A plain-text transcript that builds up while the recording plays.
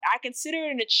I consider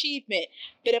it an achievement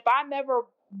that if I'm ever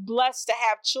blessed to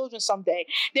have children someday,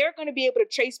 they're going to be able to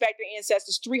trace back their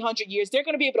ancestors 300 years. They're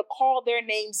going to be able to call their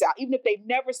names out, even if they've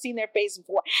never seen their face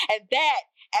before. And that,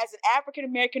 as an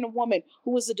African-American woman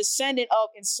who is a descendant of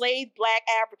enslaved Black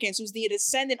Africans, who's the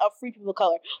descendant of free people of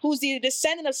color, who's the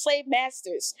descendant of slave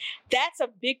masters, that's a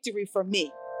victory for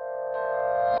me.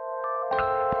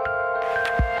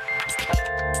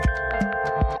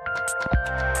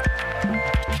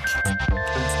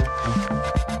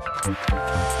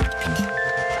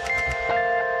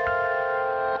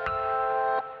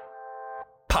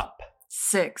 Pop.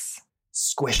 6.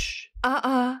 Squish.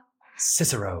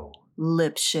 Cicero.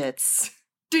 Lipschitz.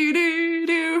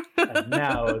 Do-do-do. And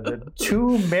now the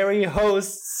two merry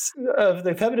hosts of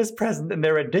the Feminist Present in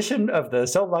their edition of the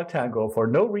Travelogue Tango for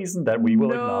no reason that we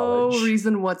will acknowledge. No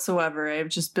reason whatsoever. I've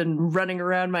just been running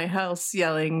around my house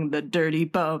yelling the dirty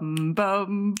bum,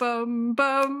 bum, bum,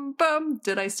 bum, bum.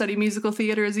 Did I study musical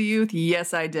theater as a youth?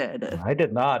 Yes, I did. I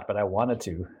did not, but I wanted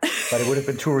to. But it would have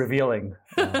been too revealing.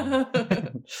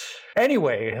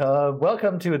 Anyway,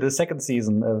 welcome to the second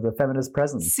season of the Feminist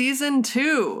Present. Season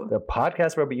 2. The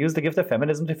podcast where we use the gift of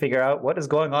feminism to figure out what is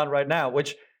going on right now,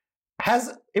 which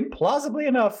has, implausibly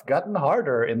enough, gotten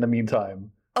harder in the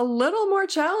meantime. A little more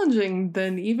challenging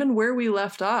than even where we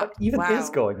left off. What even is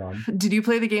going on? Did you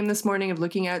play the game this morning of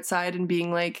looking outside and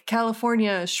being like,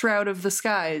 California, shroud of the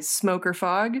skies, smoke or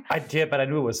fog? I did, but I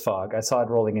knew it was fog. I saw it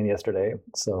rolling in yesterday.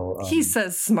 So he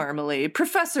says smarmily.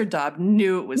 Professor Dobb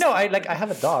knew it was No, fog. I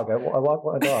have a dog. I walk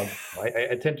with a dog.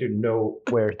 I tend to know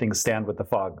where things stand with the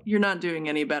fog. You're not doing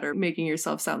any better, making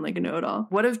yourself sound like a know-it-all.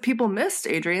 What have people missed,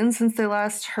 Adrian, since they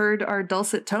last heard our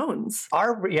dulcet tones?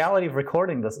 Our reality of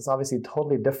recording this is obviously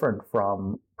totally different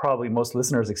from probably most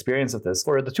listeners' experience of this.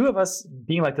 For the two of us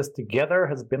being like this together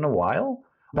has been a while,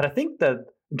 but I think that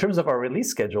in terms of our release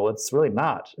schedule, it's really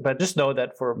not. But just know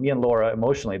that for me and Laura,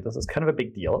 emotionally, this is kind of a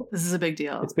big deal. This is a big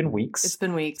deal. It's been weeks. It's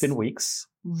been weeks. It's been weeks.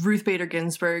 Ruth Bader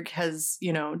Ginsburg has,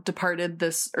 departed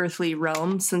this earthly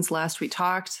realm since last we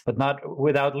talked. But not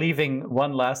without leaving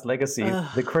one last legacy,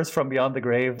 the curse from beyond the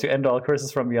grave, to end all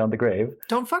curses from beyond the grave.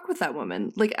 Don't fuck with that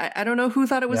woman. Like, I don't know who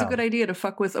thought it was a good idea to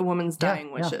fuck with a woman's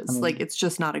dying wishes. I mean, like, it's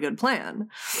just not a good plan.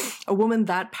 A woman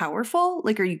that powerful?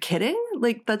 Like, are you kidding?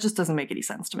 Like, that just doesn't make any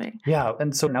sense to me. Yeah,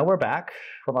 and so now we're back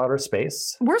from outer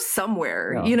space. We're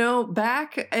somewhere,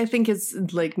 back, I think is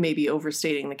like maybe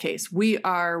overstating the case. We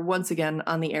are once again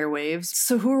on the airwaves.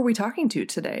 So who are we talking to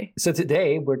today? So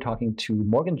today we're talking to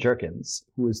Morgan Jerkins,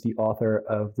 who is the author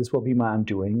of This Will Be My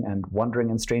Undoing and Wandering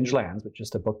in Strange Lands, which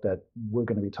is a book that we're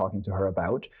going to be talking to her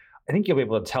about. I think you'll be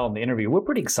able to tell in the interview. We're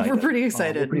pretty excited. We're pretty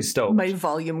excited. We're pretty stoked. My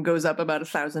volume goes up about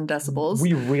 1,000 decibels.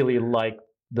 We really like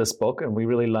this book and we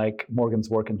really like Morgan's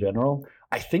work in general.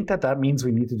 I think that means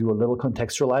we need to do a little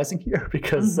contextualizing here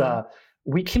because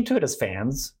we came to it as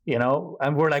fans,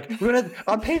 and we're like,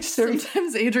 on page 30.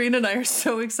 Sometimes Adrian and I are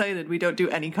so excited we don't do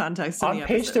any context on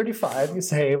page 35, you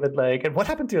say, but and what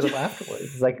happened to them afterwards?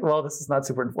 It's like, well, this is not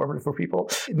super informative for people.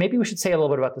 Maybe we should say a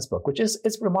little bit about this book, which is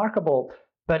it's remarkable,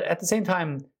 but at the same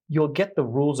time, you'll get the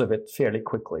rules of it fairly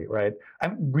quickly, right?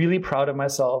 I'm really proud of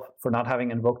myself for not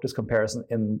having invoked this comparison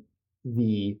in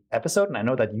the episode, and I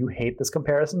know that you hate this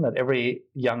comparison, that every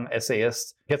young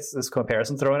essayist gets this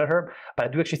comparison thrown at her, but I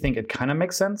do actually think it kind of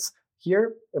makes sense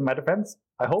here, in my defense.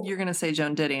 I hope. You're going to say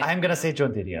Joan Didion. I'm going to say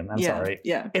Joan Didion. I'm sorry.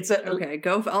 Yeah. Okay,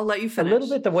 go. I'll let you finish. A little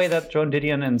bit the way that Joan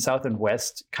Didion in South and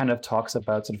West kind of talks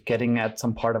about sort of getting at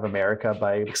some part of America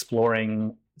by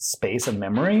exploring space and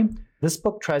memory. This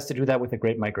book tries to do that with The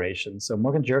Great Migration. So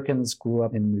Morgan Jerkins grew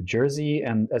up in New Jersey,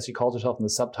 and as she calls herself in the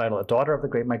subtitle, a daughter of the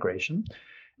Great Migration.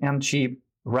 And she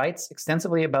writes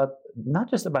extensively about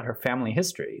not just about her family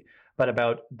history, but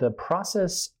about the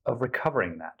process of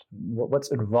recovering that, what's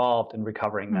involved in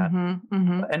recovering that.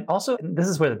 And also, and this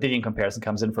is where the Didion comparison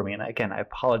comes in for me. And again, I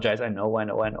apologize. I know,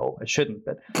 I shouldn't.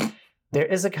 But there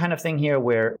is a kind of thing here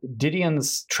where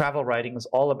Didion's travel writing is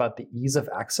all about the ease of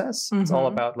access. It's all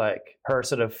about like her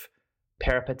sort of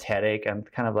peripatetic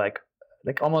and kind of like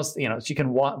almost, she can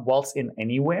waltz in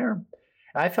anywhere.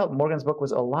 I felt Morgan's book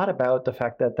was a lot about the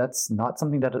fact that that's not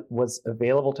something that was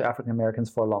available to African Americans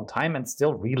for a long time and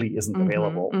still really isn't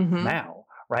available now,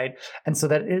 right? And so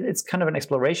that it's kind of an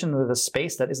exploration of a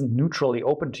space that isn't neutrally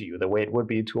open to you the way it would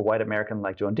be to a white American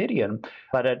like Joan Didion,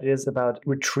 but it is about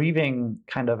retrieving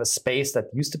kind of a space that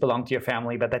used to belong to your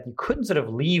family, but that you couldn't sort of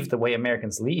leave the way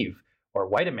Americans leave or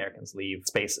white Americans leave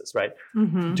spaces, right?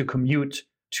 To commute,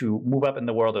 to move up in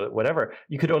the world or whatever,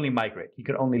 you could only migrate. You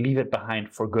could only leave it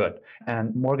behind for good.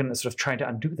 And Morgan is sort of trying to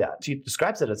undo that. She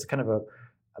describes it as kind of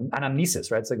an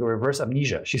anamnesis, right? It's like a reverse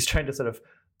amnesia. She's trying to sort of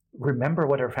remember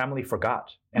what her family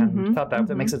forgot. And thought that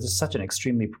makes it just such an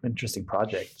extremely interesting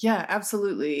project. Yeah,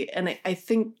 absolutely. And I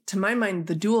think, to my mind,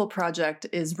 the dual project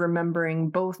is remembering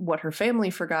both what her family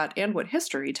forgot and what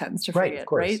history tends to forget,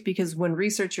 right? Because when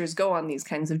researchers go on these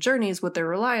kinds of journeys, what they're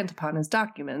reliant upon is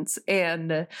documents. And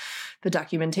the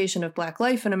documentation of Black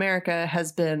life in America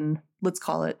has been, let's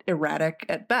call it, erratic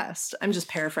at best. I'm just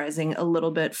paraphrasing a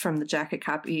little bit from the jacket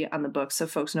copy on the book so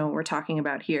folks know what we're talking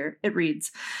about here. It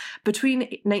reads, between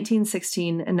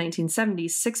 1916 and 1970,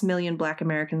 6 million Black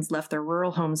Americans left their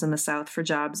rural homes in the South for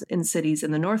jobs in cities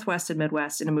in the Northwest and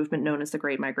Midwest in a movement known as the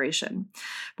Great Migration.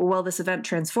 But while this event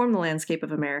transformed the landscape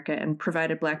of America and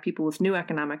provided Black people with new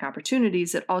economic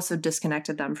opportunities, it also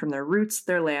disconnected them from their roots,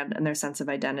 their land, and their sense of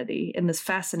identity. In this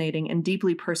fascinating and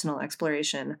deeply personal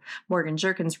exploration, Morgan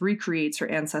Jerkins recreates her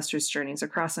ancestors' journeys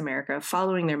across America,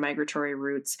 following their migratory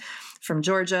routes from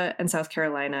Georgia and South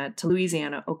Carolina to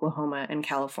Louisiana, Oklahoma, and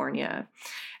California.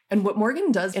 And what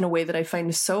Morgan does in a way that I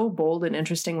find so bold and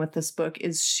interesting with this book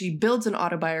is she builds an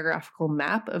autobiographical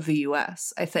map of the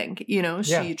U.S., I think.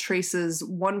 She traces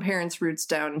one parent's roots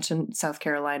down to South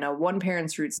Carolina, one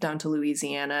parent's roots down to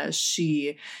Louisiana.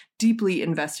 She deeply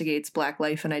investigates Black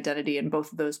life and identity in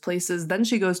both of those places. Then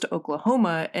she goes to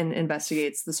Oklahoma and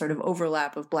investigates the sort of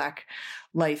overlap of Black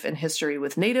life and history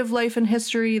with Native life and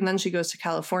history. And then she goes to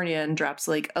California and drops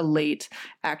like a late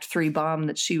Act 3 bomb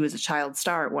that she was a child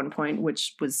star at one point,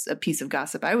 which was a piece of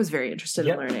gossip I was very interested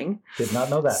in learning. Did not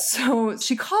know that. So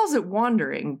she calls it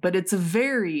wandering, but it's a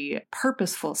very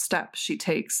purposeful step she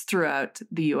takes throughout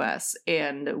the U.S.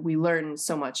 And we learn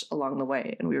so much along the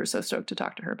way. And we were so stoked to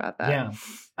talk to her about that. Yeah.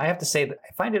 I have to say that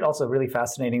I find it also really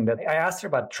fascinating that I asked her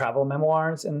about travel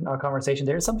memoirs in our conversation.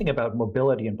 There is something about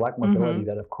mobility and Black mobility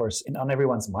that, of course, on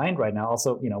everyone's mind right now.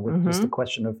 Also, with just the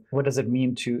question of what does it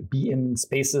mean to be in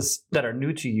spaces that are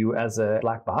new to you as a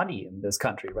Black body in this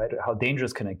country, right? How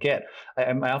dangerous can it get? I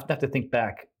often have to think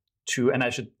back to, and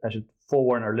I should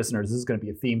forewarn our listeners, this is going to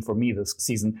be a theme for me this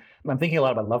season. I'm thinking a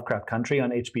lot about Lovecraft Country on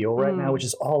HBO right now, which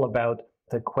is all about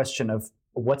the question of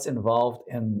what's involved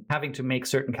in having to make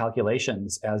certain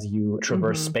calculations as you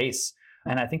traverse space.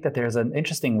 And I think that there's an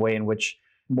interesting way in which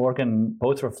Morgan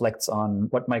both reflects on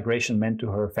what migration meant to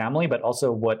her family, but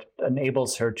also what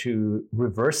enables her to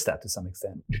reverse that to some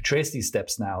extent, to trace these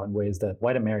steps now in ways that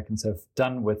white Americans have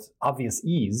done with obvious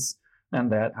ease, and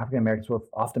that African Americans were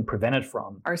often prevented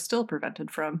from. Are still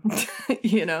prevented from,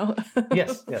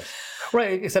 Yes.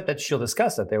 Right, except that she'll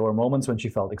discuss that there were moments when she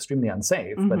felt extremely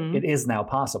unsafe, but it is now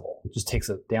possible. It just takes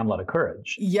a damn lot of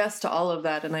courage. Yes to all of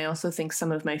that. And I also think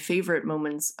some of my favorite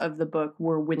moments of the book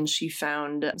were when she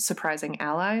found surprising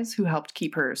allies who helped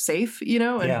keep her safe,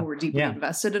 and who were deeply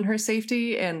invested in her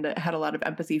safety and had a lot of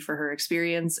empathy for her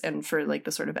experience and for like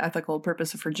the sort of ethical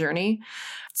purpose of her journey.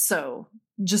 So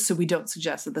just so we don't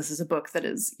suggest that this is a book that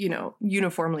is,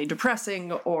 uniformly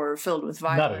depressing or filled with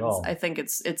violence. Not at all. I think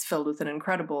it's filled with an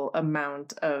incredible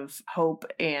amount of hope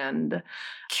and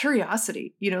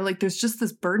curiosity. There's just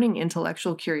this burning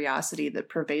intellectual curiosity that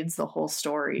pervades the whole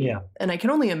story. Yeah. And I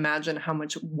can only imagine how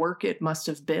much work it must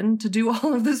have been to do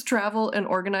all of this travel and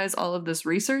organize all of this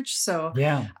research. So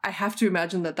I have to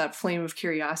imagine that flame of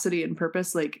curiosity and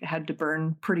purpose had to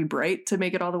burn pretty bright to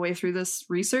make it all the way through this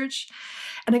research.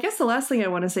 And I guess the last thing I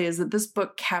want to say is that this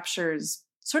book captures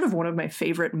sort of one of my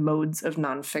favorite modes of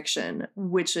nonfiction,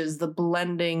 which is the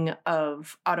blending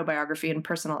of autobiography and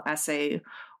personal essay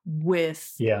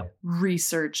with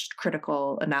researched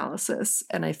critical analysis.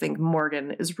 And I think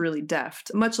Morgan is really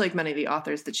deft, much like many of the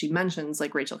authors that she mentions,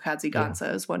 like Rachel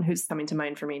Kadzigansa is one who's coming to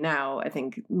mind for me now. I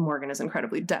think Morgan is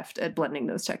incredibly deft at blending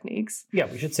those techniques. Yeah,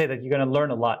 we should say that you're going to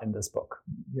learn a lot in this book.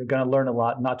 You're going to learn a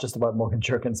lot, not just about Morgan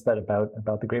Jerkins, but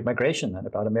about the Great Migration and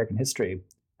about American history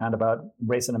and about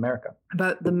race in America.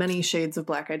 About the many shades of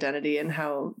Black identity and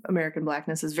how American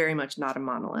Blackness is very much not a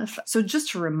monolith. So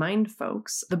just to remind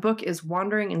folks, the book is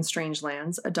Wandering in Strange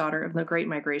Lands, A Daughter of the Great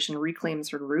Migration Reclaims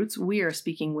Her Roots. We are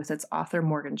speaking with its author,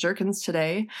 Morgan Jerkins,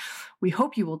 today. We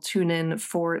hope you will tune in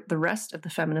for the rest of the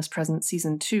Feminist Present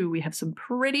Season 2. We have some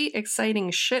pretty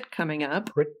exciting shit coming up.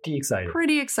 Pretty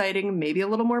exciting. Maybe a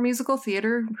little more musical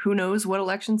theater. Who knows what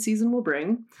election season will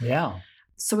bring. Yeah.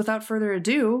 So without further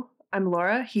ado, I'm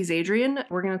Laura. He's Adrian.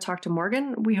 We're going to talk to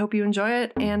Morgan. We hope you enjoy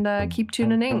it and keep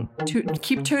tuning in.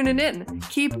 Keep tuning in.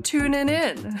 Keep tuning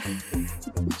in.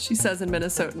 She says in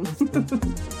Minnesotan.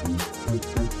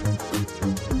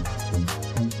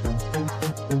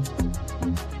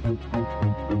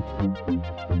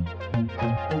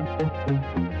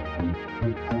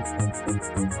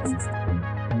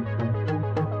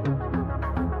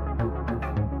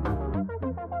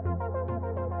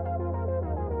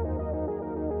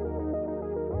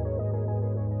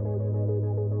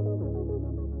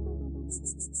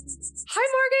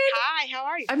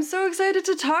 I'm so excited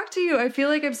to talk to you. I feel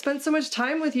like I've spent so much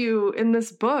time with you in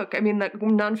this book. I mean, that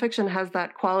nonfiction has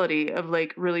that quality of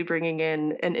like really bringing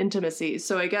in an intimacy.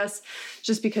 So I guess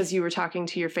just because you were talking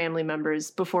to your family members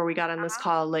before we got on this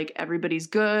call, like everybody's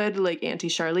good, like Auntie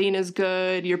Charlene is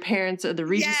good, your parents, the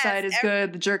Regis side is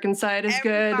good, the Jerkins side is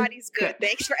good. Everybody's good.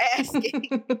 Thanks for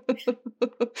asking.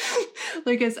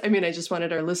 I just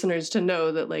wanted our listeners to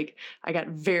know that like I got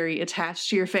very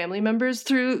attached to your family members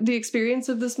through the experience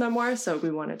of this memoir. So we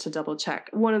wanted to double check.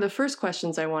 One of the first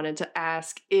questions I wanted to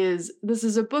ask is, this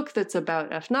is a book that's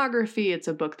about ethnography. It's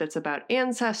a book that's about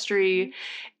ancestry.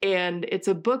 And it's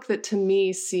a book that to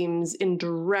me seems in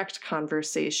direct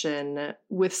conversation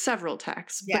with several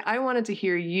texts. Yeah. But I wanted to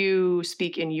hear you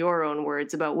speak in your own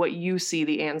words about what you see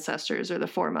the ancestors or the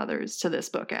foremothers to this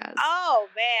book as. Oh,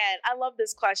 man. I love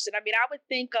this question. I mean, I would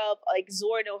think of like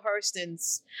Zora Neale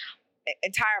Hurston's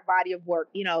entire body of work,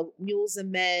 Mules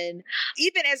and Men,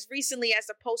 even as recently as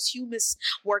the posthumous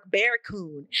work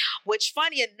Barracoon, which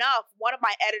funny enough, one of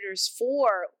my editors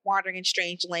for Wandering in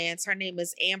Strange Lands, her name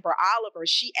is Amber Oliver.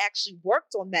 She actually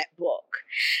worked on that book.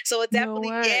 So it definitely,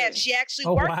 she actually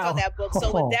worked on that book.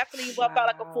 So it definitely felt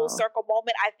like a full circle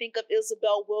moment. I think of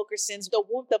Isabel Wilkerson's The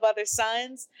Warmth of Other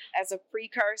Suns as a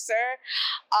precursor.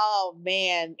 Oh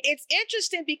man, it's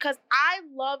interesting because I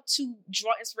love to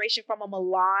draw inspiration from a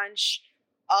melange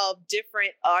of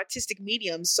different artistic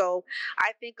mediums. So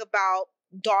I think about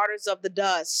Daughters of the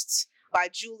Dust by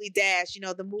Julie Dash,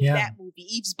 that movie,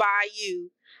 Eve's Bayou,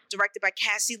 directed by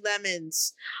Cassie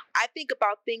Lemons. I think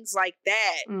about things like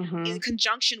that in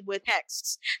conjunction with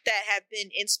texts that have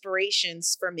been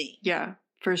inspirations for me. Yeah.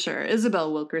 For sure.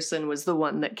 Isabel Wilkerson was the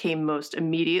one that came most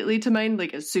immediately to mind,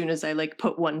 like as soon as I like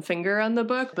put one finger on the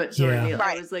book. But Zora Neale,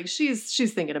 I was like,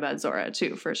 she's thinking about Zora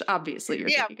too. For sure. Obviously, you're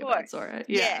thinking about Zora.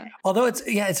 Yeah. Although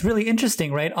it's really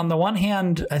interesting, right? On the one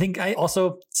hand, I think I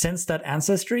also sense that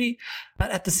ancestry, but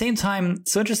at the same time,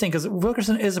 it's so interesting because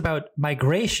Wilkerson is about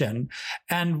migration,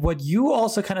 and what you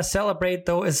also kind of celebrate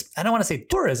though is, I don't want to say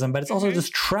tourism, but it's also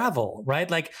just travel,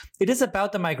 right? Like it is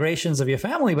about the migrations of your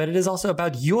family, but it is also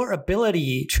about your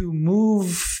ability to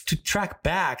move, to track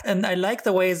back. And I like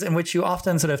the ways in which you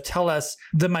often sort of tell us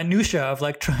the minutia of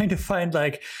like trying to find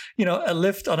like, a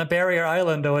lift on a barrier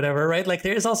island or whatever, right? Like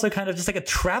there is also kind of just like a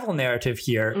travel narrative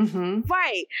here.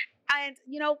 Right. And,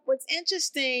 what's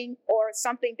interesting or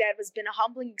something that has been a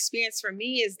humbling experience for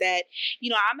me is that,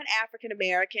 I'm an African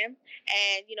American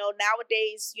and,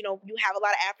 nowadays, you have a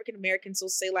lot of African Americans who'll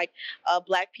say like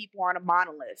Black people aren't a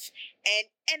monolith.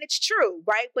 And it's true,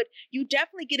 right? But you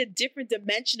definitely get a different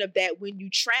dimension of that when you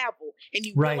travel and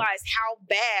you realize how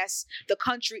vast the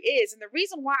country is. And the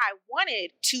reason why I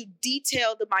wanted to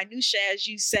detail the minutia, as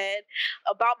you said,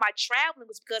 about my traveling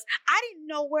was because I didn't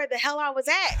know where the hell I was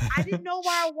at. I didn't know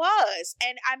where I was.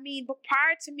 And I mean, but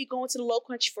prior to me going to the Low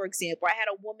Country, for example, I had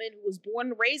a woman who was born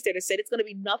and raised there that said it's going to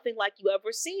be nothing like you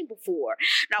ever seen before.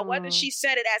 Now, whether she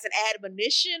said it as an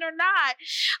admonition or not,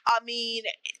 I mean,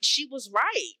 she was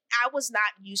right. I was not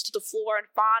used to the flora and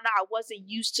fauna. I wasn't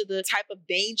used to the type of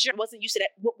danger. I wasn't used to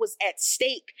what was at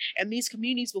stake in these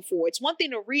communities before. It's one thing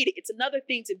to read it. It's another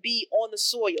thing to be on the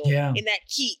soil in that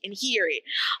heat and hear it.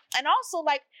 And also,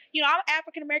 like, I'm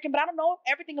African American, but I don't know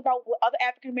everything about what other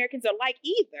African Americans are like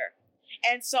either.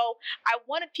 And so I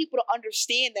wanted people to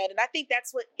understand that. And I think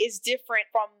that's what is different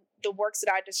from the works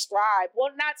that I described.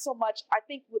 Well, not so much. I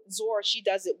think with Zora, she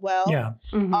does it well. Yeah.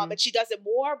 And she does it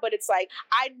more. But it's like,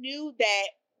 I knew that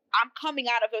I'm coming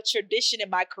out of a tradition in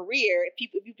my career. If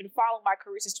you've been following my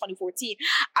career since 2014,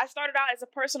 I started out as a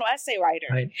personal essay writer.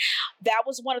 Right. That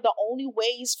was one of the only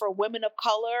ways for women of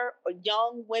color or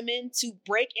young women to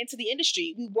break into the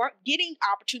industry. We weren't getting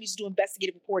opportunities to do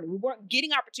investigative reporting. We weren't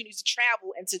getting opportunities to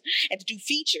travel and to do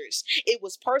features. It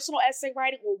was personal essay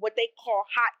writing or what they call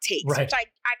hot takes, which I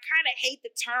kind of hate the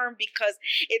term because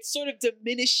it sort of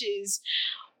diminishes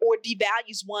or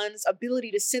devalues one's ability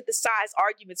to synthesize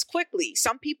arguments quickly.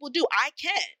 Some people do. I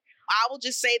can. I will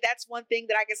just say that's one thing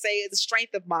that I can say is a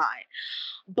strength of mine.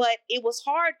 But it was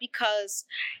hard because,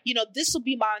 this will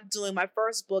be my undoing. My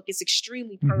first book is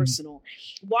extremely personal.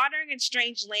 Wandering in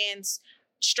Strange Lands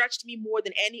stretched me more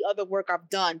than any other work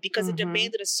I've done because it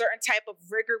demanded a certain type of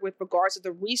rigor with regards to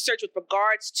the research, with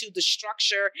regards to the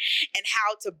structure and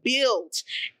how to build,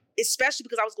 especially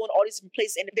because I was going to all these different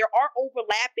places. And there are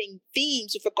overlapping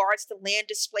themes with regards to land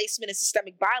displacement and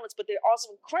systemic violence, but they're also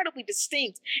incredibly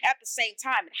distinct at the same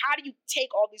time. And how do you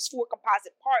take all these four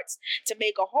composite parts to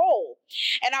make a whole?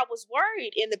 And I was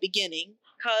worried in the beginning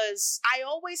because I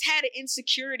always had an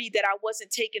insecurity that I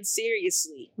wasn't taken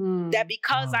seriously. That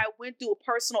because I went through a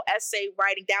personal essay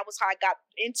writing, that was how I got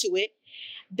into it,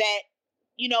 that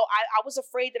I was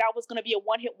afraid that I was going to be a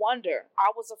one-hit wonder.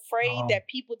 I was afraid that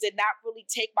people did not really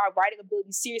take my writing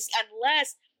ability seriously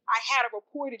unless I had a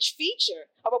reportage feature,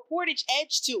 a reportage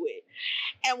edge to it.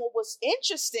 And what was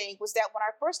interesting was that when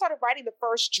I first started writing the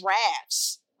first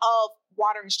drafts of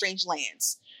Wandering Strange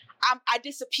Lands, I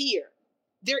disappear.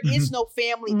 There is no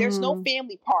family. There's no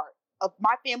family part of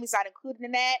my family's not included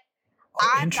in that.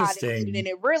 I'm not included in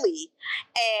it, really.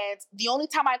 And the only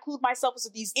time I include myself is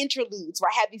with these interludes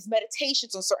where I have these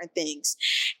meditations on certain things.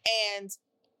 And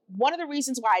one of the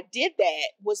reasons why I did that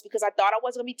was because I thought I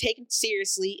wasn't going to be taken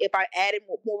seriously if I added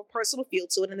more of a personal feel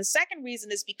to it. And the second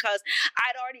reason is because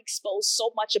I'd already exposed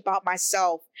so much about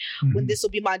myself when this will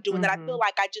be my doing that I feel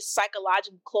like I just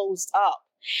psychologically closed up.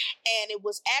 And it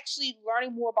was actually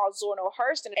learning more about Zora Neale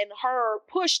Hurston and her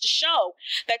push to show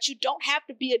that you don't have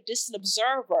to be a distant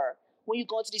observer when you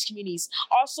go into these communities.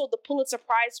 Also, the Pulitzer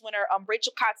Prize winner,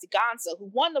 Rachel Katziganza,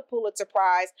 who won the Pulitzer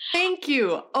Prize. Thank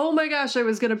you. Oh my gosh, I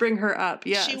was going to bring her up.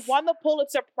 Yes. She won the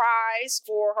Pulitzer Prize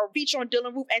for her feature on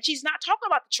Dylann Roof, and she's not talking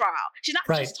about the trial. She's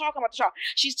not just talking about the trial.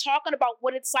 She's talking about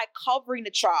what it's like covering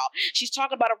the trial. She's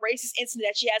talking about a racist incident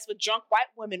that she has with drunk white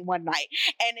women one night.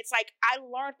 And it's like, I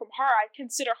learned from her, I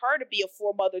consider her to be a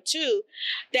foremother too,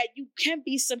 that you can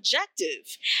be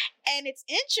subjective. And it's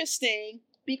interesting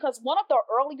because one of the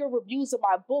earlier reviews of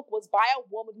my book was by a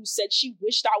woman who said she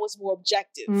wished I was more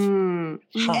objective. And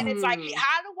it's like,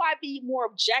 how do I be more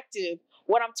objective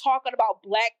when I'm talking about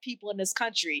Black people in this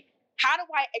country? How do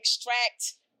I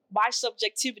extract my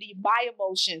subjectivity, my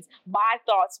emotions, my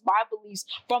thoughts, my beliefs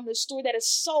from the story that is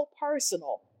so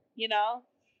personal,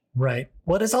 Right.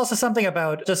 Well, there's also something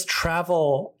about just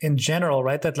travel in general,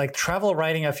 right? That like travel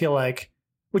writing, I feel like,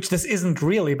 which this isn't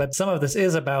really, but some of this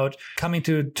is about coming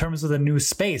to terms with a new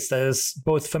space that is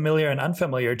both familiar and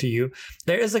unfamiliar to you.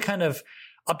 There is a kind of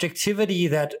objectivity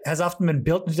that has often been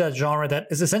built into that genre that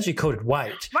is essentially coded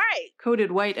white. Right.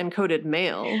 Coded white and coded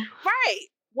male. Right.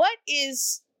 What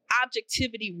is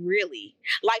objectivity really?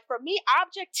 Like for me,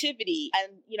 objectivity,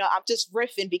 and I'm just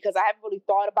riffing because I haven't really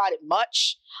thought about it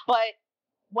much, but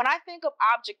when I think of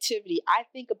objectivity, I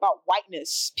think about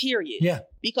whiteness, period. Yeah.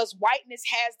 Because whiteness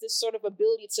has this sort of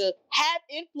ability to have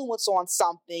influence on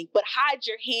something, but hide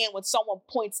your hand when someone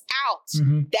points out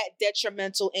that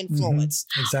detrimental influence.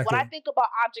 Exactly. When I think about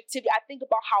objectivity, I think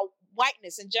about how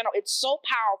whiteness in general, it's so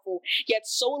powerful, yet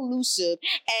so elusive.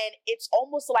 And it's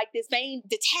almost like this vain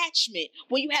detachment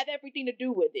when you have everything to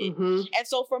do with it. And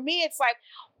so for me, it's like,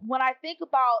 when I think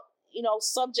about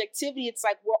subjectivity, it's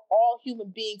like we're all human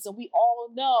beings and we all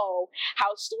know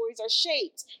how stories are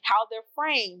shaped, how they're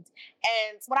framed.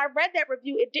 And when I read that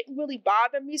review, it didn't really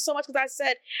bother me so much because I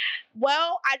said,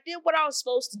 well, I did what I was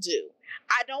supposed to do.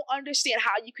 I don't understand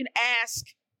how you can ask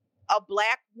a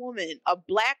Black woman, a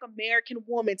Black American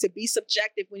woman, to be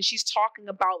subjective when she's talking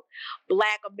about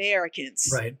Black Americans.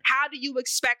 Right. How do you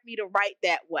expect me to write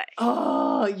that way?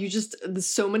 Oh,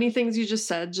 so many things you just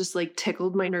said just like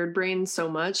tickled my nerd brain so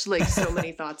much. Like so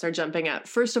many thoughts are jumping out.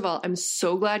 First of all, I'm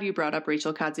so glad you brought up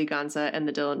Rachel Katziganza and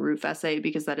the Dylann Roof essay,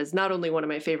 because that is not only one of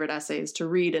my favorite essays to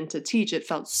read and to teach, it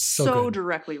felt so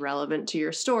directly relevant to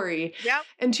your story. Yep.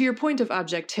 And to your point of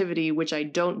objectivity, which I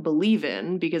don't believe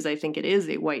in, because I think it is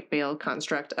a white male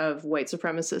construct of white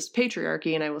supremacist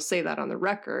patriarchy, and I will say that on the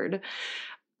record.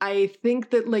 I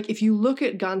think that, like, if you look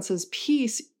at Gansa's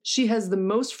piece, she has the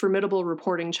most formidable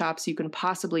reporting chops you can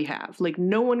possibly have. Like,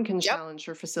 no one can challenge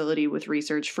her facility with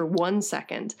research for 1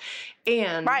 second.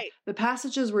 And the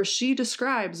passages where she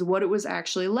describes what it was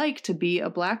actually like to be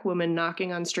a Black woman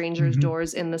knocking on strangers'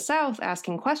 doors in the South,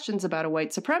 asking questions about a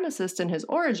white supremacist and his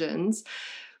origins,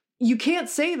 you can't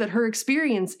say that her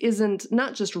experience isn't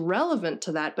not just relevant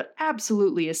to that, but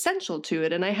absolutely essential to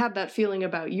it. And I had that feeling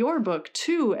about your book,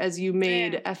 too, as you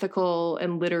made ethical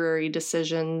and literary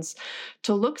decisions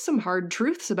to look some hard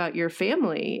truths about your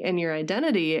family and your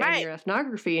identity and your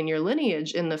ethnography and your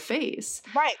lineage in the face.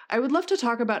 Right. I would love to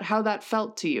talk about how that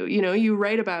felt to you. You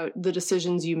write about the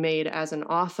decisions you made as an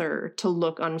author to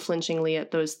look unflinchingly at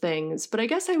those things. But I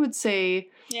guess I would say,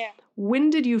 when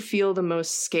did you feel the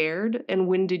most scared and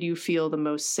when did you feel the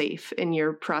most safe in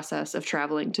your process of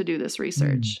traveling to do this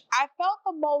research? I felt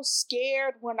the most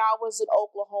scared when I was in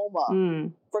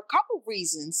Oklahoma for a couple of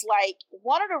reasons. Like,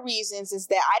 one of the reasons is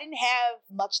that I didn't have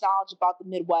much knowledge about the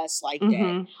Midwest like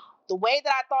that. The way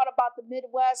that I thought about the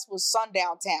Midwest was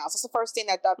sundown towns. That's the first thing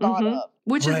that I thought of.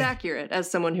 Which is accurate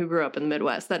as someone who grew up in the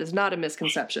Midwest. That is not a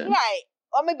misconception. Right.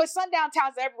 I mean, but sundown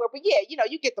towns are everywhere. But yeah,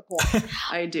 you get the point.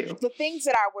 I do. The things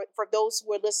that for those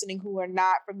who are listening who are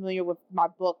not familiar with my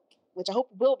book, which I hope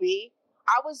will be,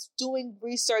 I was doing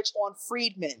research on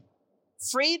freedmen.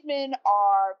 Freedmen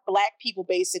are Black people,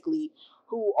 basically,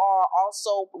 who are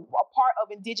also a part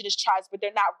of indigenous tribes, but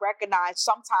they're not recognized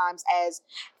sometimes as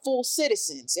full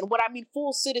citizens. And what I mean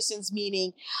full citizens,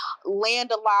 meaning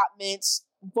land allotments,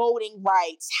 voting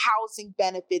rights, housing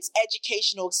benefits,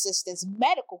 educational assistance,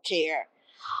 medical care.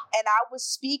 And I was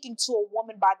speaking to a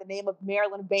woman by the name of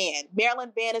Marilyn Vann.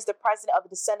 Marilyn Vann is the president of the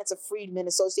Descendants of Freedmen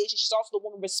Association. She's also the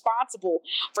woman responsible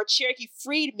for Cherokee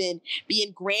freedmen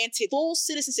being granted full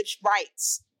citizenship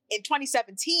rights in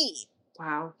 2017.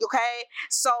 Wow. Okay.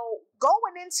 So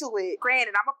going into it,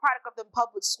 granted, I'm a product of the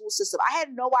public school system. I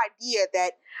had no idea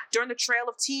that during the Trail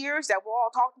of Tears that we're all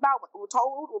talking about, we're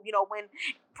told, when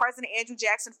President Andrew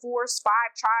Jackson forced 5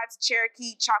 tribes,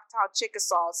 Cherokee, Choctaw,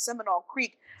 Chickasaw, Seminole,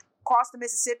 Creek, crossed the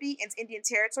Mississippi into Indian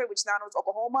Territory, which now known as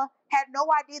Oklahoma, had no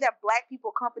idea that Black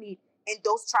people accompanied in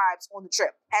those tribes on the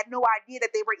trip. Had no idea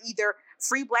that they were either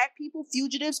free Black people,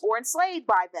 fugitives, or enslaved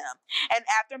by them. And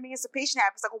after emancipation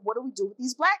happens, like, well, what do we do with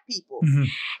these Black people? Mm-hmm.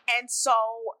 And so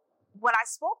when I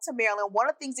spoke to Marilyn, one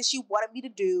of the things that she wanted me to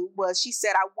do was she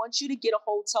said, I want you to get a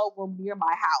hotel room near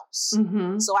my house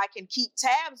so I can keep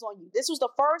tabs on you. This was the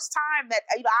first time that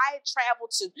I had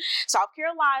traveled to South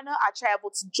Carolina. I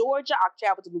traveled to Georgia. I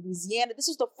traveled to Louisiana. This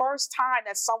was the first time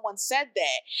that someone said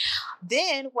that.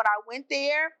 Then when I went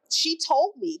there, she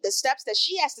told me the steps that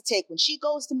she has to take. When she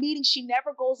goes to meetings, she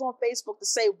never goes on Facebook to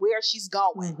say where she's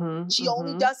going. She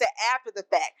only does it after the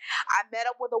fact. I met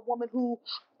up with a woman who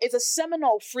is a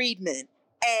Seminole freedman,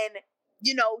 and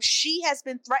she has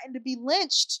been threatened to be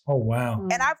lynched. Oh, wow.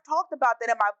 And I've talked about that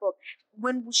in my book.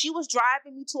 When she was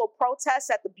driving me to a protest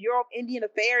at the Bureau of Indian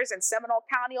Affairs in Seminole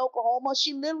County, Oklahoma,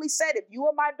 she literally said, if you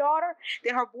were my daughter,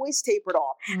 then her voice tapered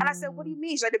off. And I said, what do you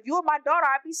mean? She said, if you were my daughter,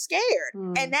 I'd be scared.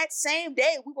 And that same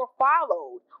day, we were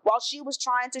followed while she was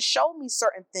trying to show me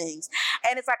certain things.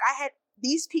 And it's like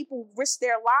these people risk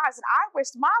their lives, and I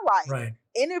risked my life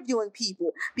interviewing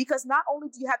people, because not only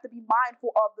do you have to be mindful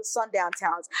of the sundown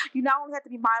towns, you not only have to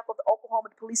be mindful of the Oklahoma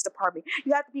Police Department,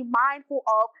 you have to be mindful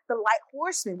of the Light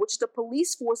Horsemen, which is the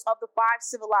police force of the 5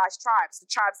 civilized tribes, the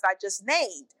tribes that I just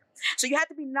named. So you have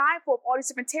to be mindful of all these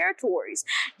different territories.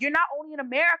 You're not only in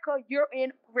America, you're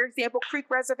in, for example, Creek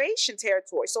Reservation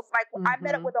territory. So I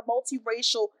met up with a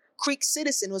multiracial Creek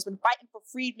citizen who has been fighting for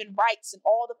freedmen rights in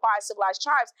all the 5 civilized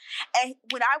tribes. And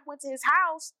when I went to his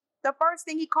house, the first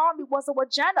thing he called me was a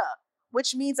Wajena,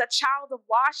 which means a child of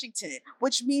Washington,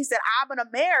 which means that I'm an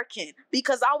American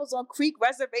because I was on Creek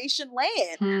Reservation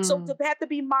land. So to have to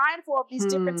be mindful of these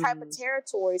different type of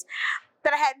territories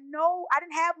that I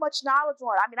didn't have much knowledge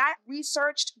on. I mean, I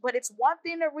researched, but it's one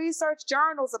thing to research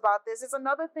journals about this. It's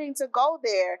another thing to go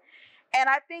there. And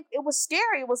I think it was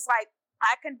scary. It was like,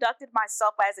 I conducted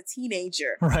myself as a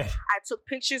teenager. Right. I took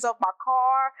pictures of my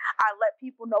car. I let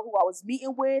people know who I was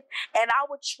meeting with. And I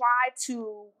would try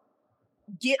to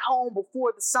get home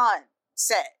before the sun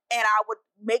set. And I would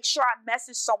make sure I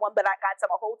messaged someone that I got to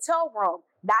a hotel room.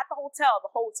 Not the hotel, the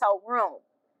hotel room.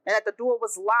 And that the door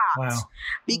was locked. Wow.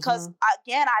 Because,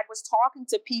 again, I was talking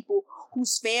to people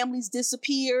whose families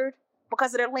disappeared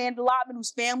because of their land allotment,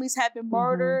 whose families have been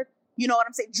murdered. You know what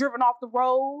I'm saying? Driven off the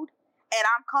road. And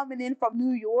I'm coming in from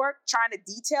New York trying to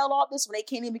detail all this when they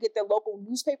can't even get their local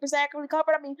newspapers accurately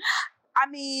covered. I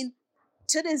mean,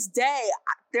 to this day,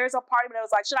 there's a part of me that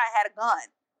was like, should I have had a gun?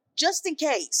 Just in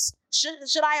case.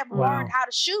 Should I have learned how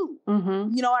to shoot?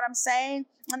 You know what I'm saying?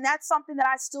 And that's something that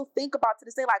I still think about to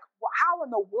this day. Like, well, how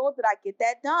in the world did I get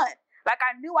that done? Like,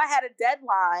 I knew I had a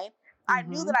deadline. I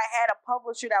knew that I had a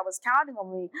publisher that was counting on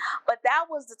me. But that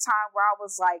was the time where I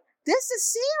was like, this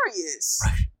is serious.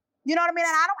 Right. You know what I mean?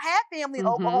 And I don't have family in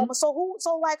Oklahoma. So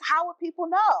how would people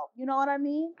know? You know what I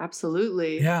mean?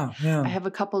 Absolutely. Yeah. I have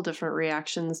a couple different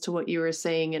reactions to what you were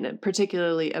saying, and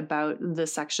particularly about the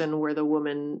section where the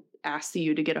woman asked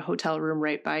you to get a hotel room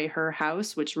right by her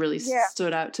house, which really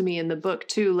stood out to me in the book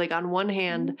too. Like, on one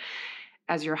hand,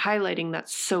 as you're highlighting,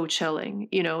 that's so chilling,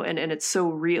 and it's so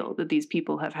real that these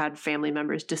people have had family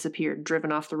members disappeared,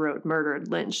 driven off the road, murdered,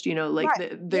 lynched,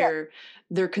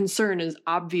 their concern is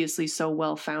obviously so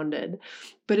well-founded.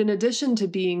 But in addition to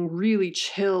being really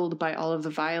chilled by all of the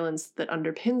violence that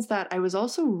underpins that, I was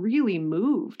also really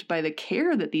moved by the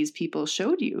care that these people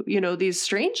showed you, these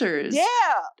strangers.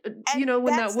 Yeah.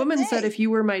 When that woman said, if you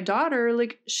were my daughter,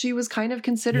 like, she was kind of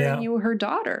considering you her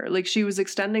daughter. Like, she was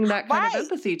extending that kind of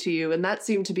empathy to you. And that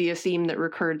seemed to be a theme that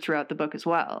recurred throughout the book as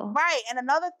well. Right. And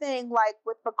another thing, like,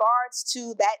 with regards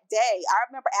to that day, I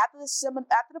remember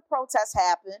after the protest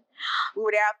happened, we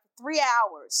were there for 3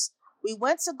 hours. We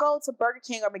went to go to Burger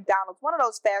King or McDonald's, one of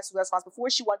those fast food restaurants, before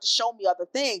she wanted to show me other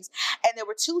things. And there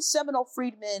were 2 Seminole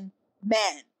freedmen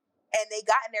men and they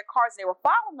got in their cars and they were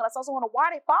following us. I was wondering why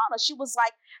they following us. She was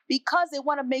like, because they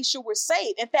want to make sure we're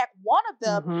safe. In fact, one of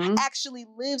them actually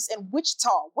lives in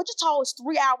Wichita. Wichita is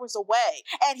 3 hours away.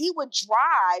 And he would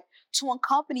drive to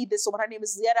accompany this woman. Her name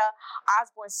is Letta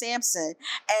Osborne Sampson.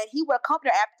 And he would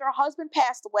accompany her after her husband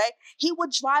passed away. He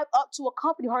would drive up to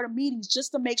accompany her to meetings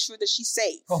just to make sure that she's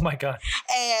safe. Oh my God.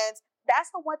 And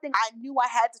that's the one thing I knew I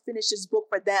had to finish this book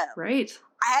for them. Right.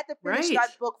 I had to finish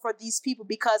that book for these people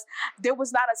because there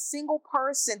was not a single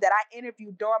person that I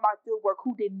interviewed during my fieldwork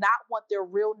who did not want their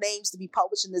real names to be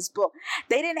published in this book.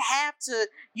 They didn't have to,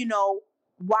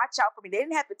 watch out for me. They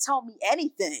didn't have to tell me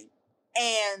anything.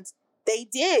 And they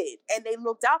did. And they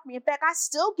looked out for me. In fact, I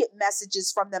still get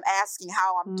messages from them asking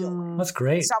how I'm doing. That's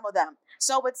great. Some of them.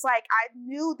 So it's like I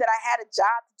knew that I had a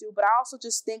job to do, but I also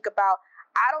just think about,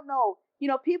 I don't know,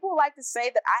 people like to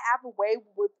say that I have a way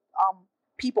with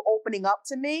people opening up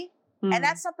to me. And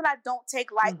that's something I don't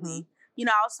take lightly.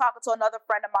 I was talking to another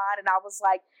friend of mine and I was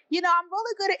like, I'm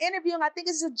really good at interviewing. I think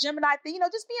it's a Gemini thing,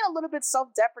 just being a little bit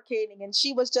self-deprecating. And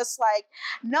she was just like,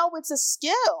 no, it's a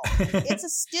skill. It's a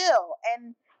skill.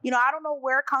 And I don't know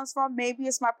where it comes from. Maybe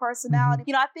it's my personality.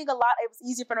 I think it was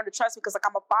easier for them to trust me because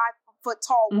I'm a 5-foot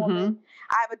tall woman.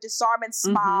 I have a disarming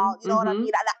smile. You know what I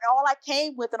mean? And all I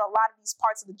came with in a lot of these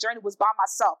parts of the journey was by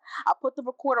myself. I put the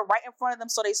recorder right in front of them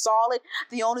so they saw it.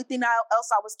 The only thing else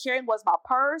I was carrying was my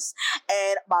purse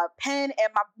and my pen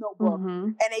and my notebook.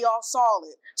 And they all saw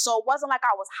it. So it wasn't like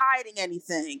I was hiding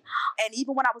anything. And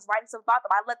even when I was writing stuff about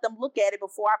them, I let them look at it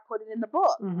before I put it in the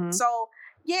book. So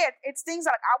yeah, it's things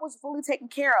that I was fully taken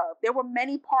care of. There were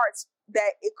many parts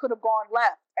that it could have gone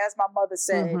left, as my mother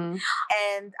said.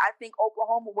 And I think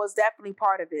Oklahoma was definitely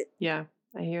part of it. Yeah,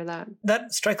 I hear that.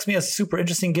 That strikes me as super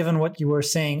interesting, given what you were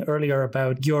saying earlier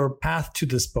about your path to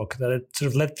this book, that it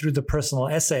sort of led through the personal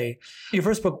essay. Your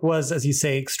first book was, as you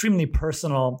say, extremely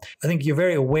personal. I think you're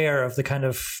very aware of the kind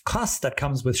of cost that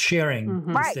comes with sharing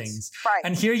these things. Right.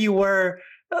 And here you were,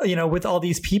 with all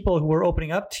these people who were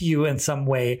opening up to you in some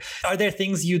way. Are there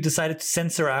things you decided to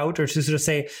censor out or to sort of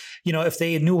say, if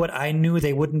they knew what I knew,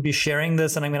 they wouldn't be sharing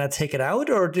this and I'm going to take it out?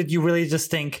 Or did you really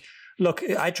just think, look,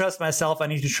 I trust myself, I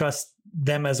need to trust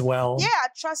them as well? Yeah, I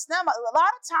trust them. A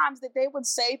lot of times that they would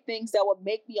say things that would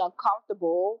make me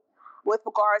uncomfortable with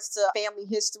regards to family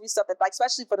history stuff, that, like,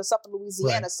 especially for the stuff in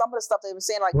Louisiana, some of the stuff they were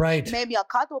saying made me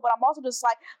uncomfortable, but I'm also just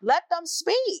like, let them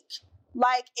speak.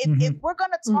 Like, if we're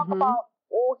going to talk about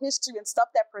oral history and stuff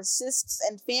that persists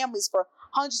in families for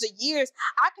hundreds of years,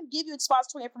 I can give you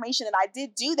expository information, and I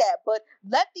did do that, but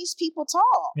let these people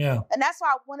talk. Yeah. And that's why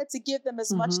I wanted to give them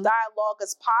as much dialogue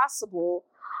as possible,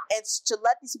 and to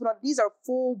let these people know these are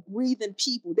full breathing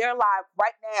people. They're alive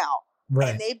right now.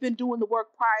 Right. And they've been doing the work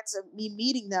prior to me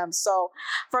meeting them. So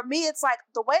for me, it's like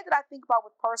the way that I think about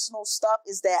with personal stuff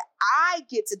is that I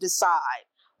get to decide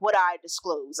what I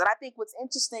disclose. And I think what's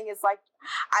interesting is, like,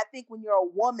 I think when you're a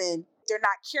woman, they're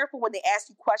not careful when they ask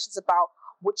you questions about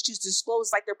what you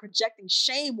disclose, like they're projecting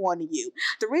shame onto you.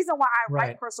 The reason why I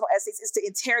write personal essays is to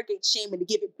interrogate shame and to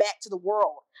give it back to the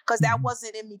world, because that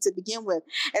wasn't in me to begin with.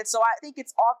 And so I think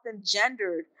it's often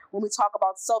gendered when we talk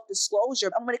about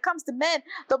self-disclosure. And when it comes to men,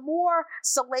 the more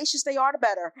salacious they are, the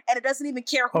better. And it doesn't even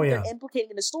care who they're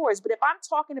implicating in the stories. But if I'm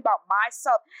talking about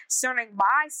myself, centering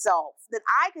myself, then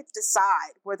I get to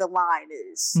decide where the line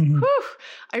is.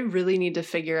 I really need to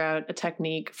figure out a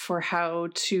technique for how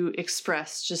to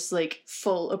express just like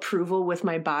full approval with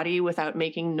my body without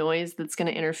making noise that's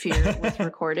going to interfere with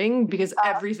recording, because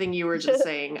everything you were just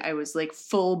saying, I was like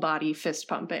full body fist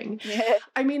pumping.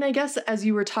 I mean, I guess as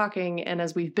you were talking and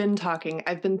as we've been talking,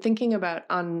 I've been thinking about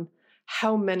on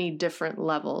how many different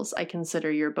levels I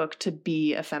consider your book to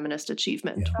be a feminist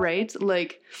achievement, right?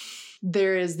 Like,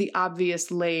 there is the obvious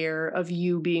layer of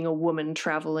you being a woman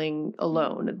traveling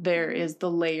alone. There is the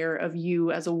layer of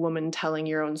you as a woman telling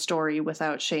your own story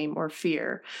without shame or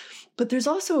fear. But there's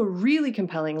also a really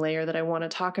compelling layer that I want to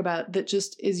talk about that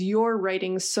just is your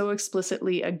writing so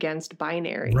explicitly against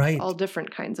binaries, all different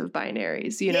kinds of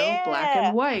binaries, you know, black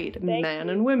and white, man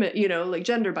and women, you know, like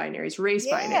gender binaries, race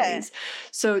binaries.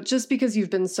 So just because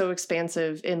you've been so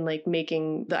expansive in like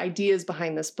making the ideas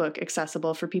behind this book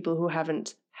accessible for people who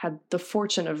haven't had the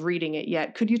fortune of reading it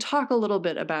yet, could you talk a little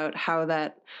bit about how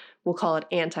that, we'll call it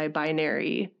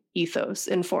anti-binary ethos,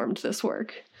 informed this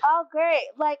work? Oh, great.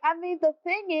 Like, I mean, the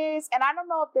thing is, and I don't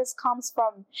know if this comes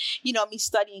from, you know, me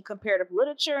studying comparative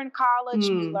literature in college,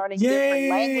 me learning different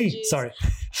languages.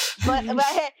 but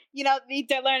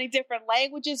they're learning different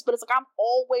languages, but it's like I'm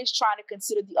always trying to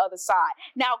consider the other side.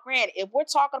 Now, granted, if we're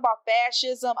talking about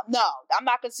fascism, no, I'm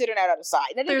not considering that other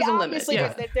side. Now, there's a limit.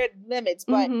 Yeah. There are limits,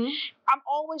 but I'm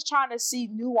always trying to see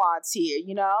nuance here,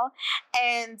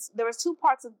 And there was 2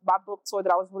 parts of my book tour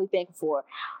that I was really thankful for.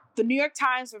 The New York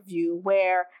Times review,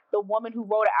 where the woman who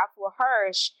wrote it after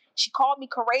Hirsch, she called me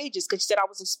courageous because she said I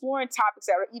was exploring topics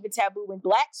that are even taboo in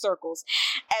Black circles.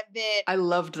 And then I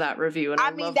loved that review, and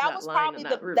I mean that was probably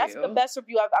that's the best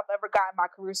review I've ever gotten in my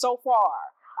career so far.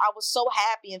 I was so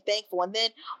happy and thankful. And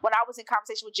then when I was in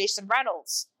conversation with Jason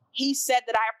Reynolds, he said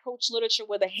that I approach literature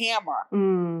with a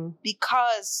hammer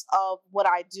because of what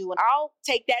I do. And I'll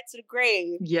take that to the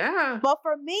grave. Yeah. But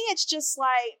for me, it's just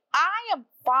like, I am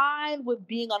fine with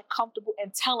being uncomfortable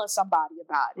and telling somebody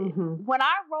about it. When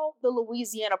I wrote the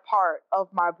Louisiana part of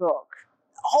my book,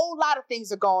 a whole lot of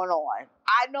things are going on.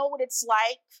 I know what it's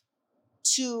like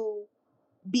to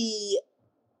be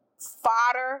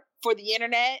fodder for the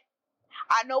internet.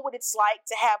 I know what it's like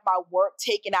to have my work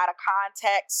taken out of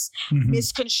context,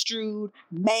 misconstrued,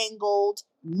 mangled,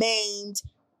 maimed,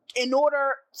 in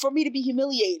order for me to be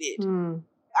humiliated.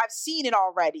 I've seen it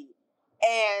already.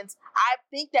 And I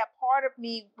think that part of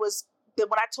me was that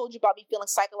when I told you about me feeling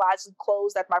psychologically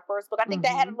closed at my first book, I think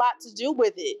that had a lot to do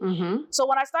with it. So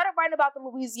when I started writing about the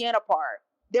Louisiana part,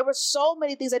 there were so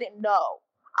many things I didn't know.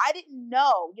 I didn't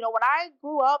know. When I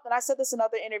grew up, and I said this in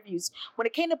other interviews, when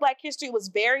it came to Black history, it was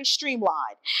very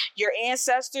streamlined. Your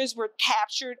ancestors were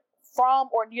captured from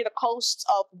or near the coasts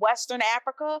of Western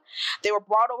Africa. They were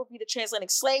brought over via the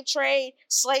transatlantic slave trade,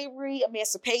 slavery,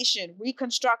 emancipation,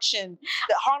 Reconstruction,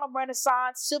 the Harlem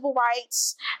Renaissance, civil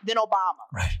rights, then Obama.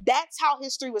 Right. That's how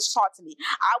history was taught to me.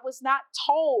 I was not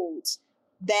told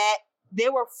that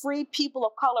there were free people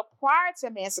of color prior to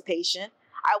emancipation.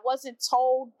 I wasn't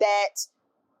told that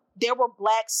there were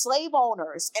Black slave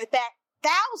owners, in fact,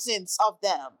 thousands of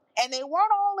them, and they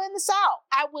weren't all in the South.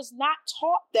 I was not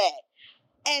taught that.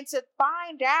 And to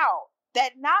find out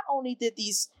that not only did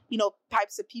these,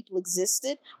 types of people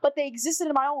existed, but they existed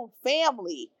in my own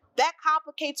family, that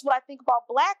complicates what I think about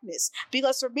Blackness.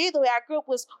 Because for me, the way I grew up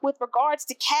was with regards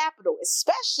to capital,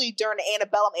 especially during the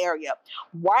antebellum era.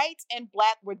 White and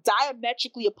Black were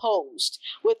diametrically opposed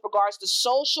with regards to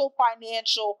social,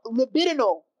 financial,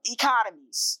 libidinal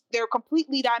economies. They're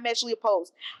completely diametrically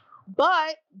opposed.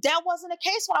 But that wasn't the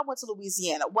case when I went to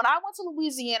Louisiana. When I went to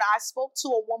Louisiana, I spoke to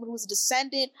a woman who was a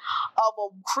descendant of a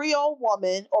Creole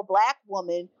woman or Black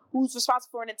woman who's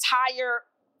responsible for an entire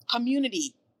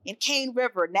community in Cane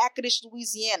River, Natchitoches,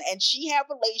 Louisiana. And she had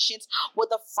relations with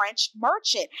a French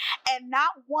merchant. And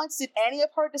not once did any of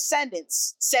her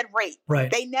descendants said rape.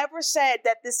 Right. They never said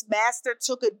that this master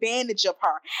took advantage of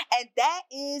her. And that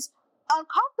is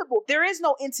uncomfortable. There is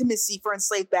no intimacy for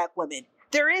enslaved Black women.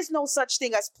 There is no such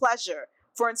thing as pleasure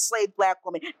for enslaved Black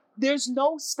women. There's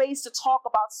no space to talk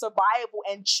about survival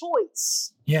and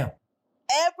choice. Yeah.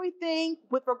 Everything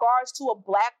with regards to a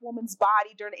Black woman's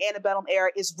body during the antebellum era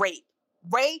is rape.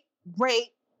 Rape,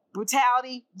 rape,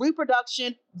 brutality,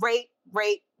 reproduction, rape,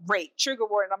 rape, rape. Trigger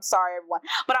word, and I'm sorry, everyone.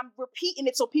 But I'm repeating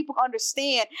it so people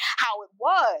understand how it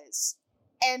was.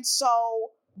 And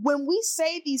so when we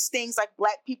say these things like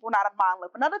Black people not a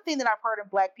monolith, another thing that I've heard in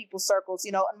Black people circles,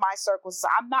 in my circles, is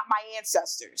I'm not my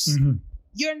ancestors.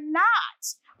 You're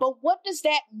not. But what does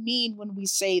that mean when we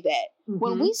say that?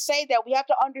 When we say that, we have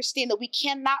to understand that we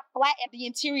cannot flatten the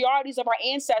interiorities of our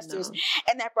ancestors,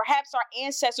 and that perhaps our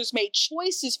ancestors made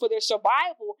choices for their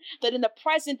survival that in the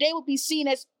present day would be seen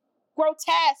as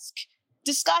grotesque,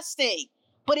 disgusting.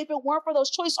 But if it weren't for those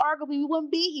choices, arguably we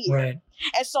wouldn't be here. Right.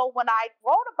 And so when I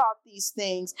wrote about these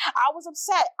things, I was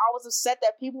upset. I was upset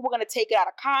that people were going to take it out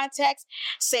of context,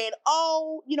 saying,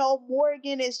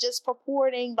 Morgan is just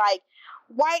purporting like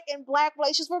white and Black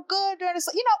relations were good during this.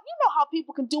 You know how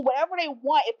people can do whatever they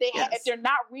want if they're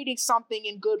not reading something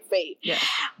in good faith. Yes.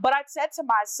 But I said to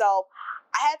myself,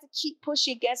 I had to keep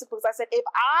pushing against it because I said, if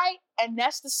I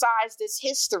anesthetize this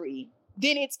history,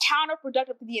 then it's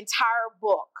counterproductive to the entire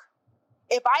book.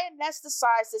 If I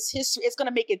anesthetize this history, it's going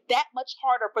to make it that much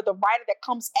harder for the writer that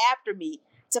comes after me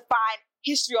to find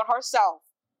history on herself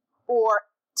or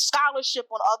scholarship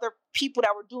on other people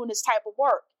that were doing this type of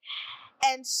work.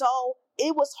 And so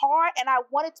it was hard, and I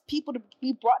wanted people to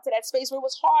be brought to that space where it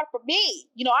was hard for me.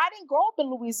 I didn't grow up in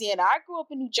Louisiana. I grew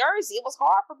up in New Jersey. It was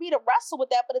hard for me to wrestle with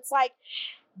that, but it's like,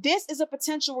 this is a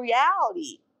potential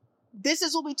reality. This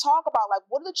is what we talk about. Like,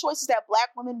 what are the choices that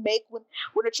Black women make when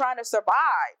they're trying to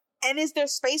survive? And is there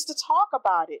space to talk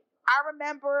about it? I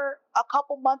remember a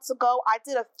couple months ago, I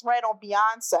did a thread on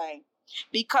Beyonce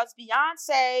because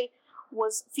Beyonce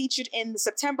was featured in the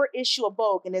September issue of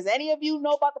Vogue. And as any of you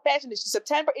know about the fashion issue, the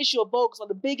September issue of Vogue is one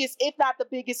of the biggest, if not the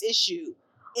biggest issue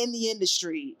in the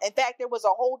industry. In fact, there was a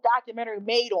whole documentary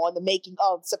made on the making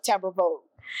of September Vogue.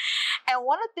 And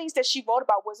one of the things that she wrote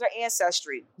about was her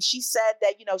ancestry. She said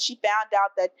that, she found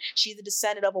out that she's a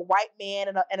descendant of a white man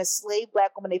and a slave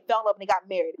black woman. They fell in love and they got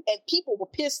married. And people were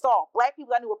pissed off. Black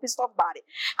people I knew were pissed off about it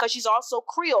because she's also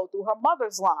Creole through her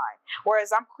mother's line,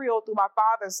 whereas I'm Creole through my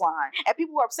father's line. And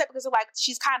people were upset because they're like,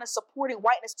 she's kind of supporting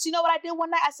whiteness. So you know what I did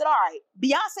one night? I said, all right,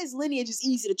 Beyonce's lineage is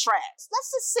easy to trace.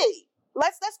 Let's just see.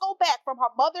 Let's go back from her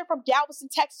mother from Galveston,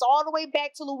 Texas, all the way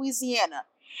back to Louisiana.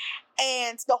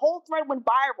 And the whole thread went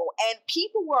viral, and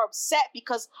people were upset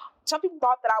because some people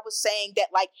thought that I was saying that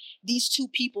like these two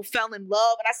people fell in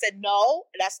love. And I said, no,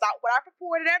 that's not what I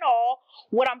purported at all.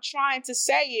 What I'm trying to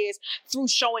say is through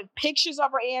showing pictures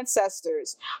of her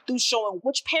ancestors, through showing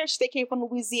which parish they came from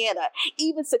Louisiana,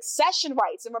 even succession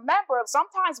rights. And remember,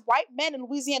 sometimes white men in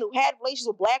Louisiana who had relations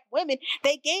with black women,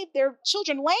 they gave their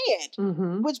children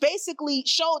land, which basically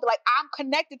showed like I'm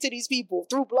connected to these people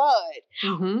through blood,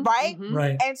 right?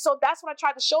 Right. And so that's what I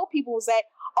tried to show people is that,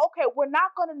 okay, we're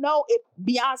not going to know if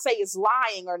Beyonce is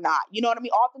lying or not. You know what I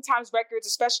mean? Oftentimes records,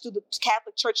 especially through the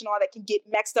Catholic Church and all that, can get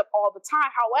mixed up all the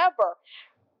time. However,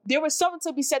 there was something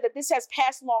to be said that this has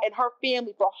passed along in her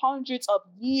family for hundreds of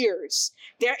years.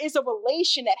 There is a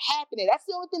relation that happened. That's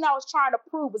the only thing I was trying to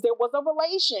prove was there was a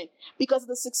relation because of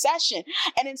the succession.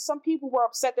 And then some people were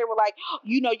upset. They were like,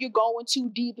 you're going too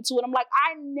deep into it. I'm like,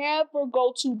 I never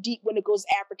go too deep when it goes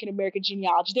African-American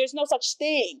genealogy. There's no such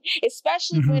thing,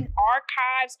 especially when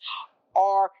archives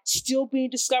are still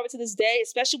being discovered to this day,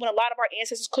 especially when a lot of our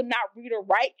ancestors could not read or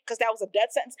write because that was a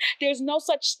death sentence. There's no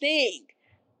such thing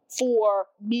for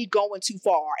me going too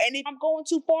far. And if I'm going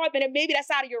too far, then maybe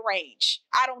that's out of your range.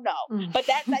 I don't know. But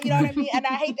that's, you know what I mean? And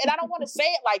I don't want to say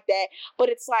it like that, but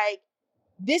it's like,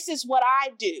 this is what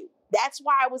I do. That's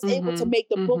why I was able to make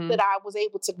the book that I was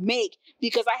able to make,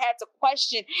 because I had to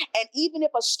question. And even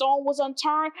if a stone was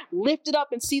unturned, lift it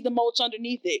up and see the mulch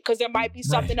underneath it, because there might be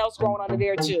something else growing under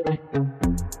there too.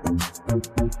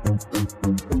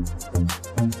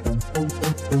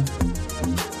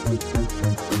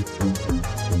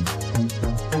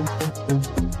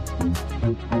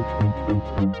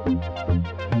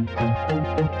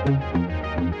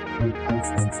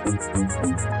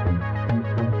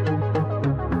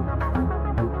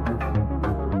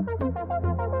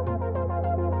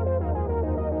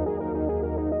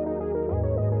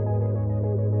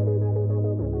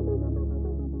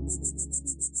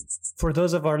 For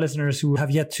those of our listeners who have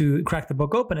yet to crack the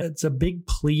book open, it's a big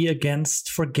plea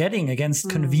against forgetting, against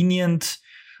convenient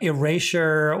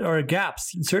erasure or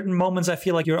gaps. In certain moments, I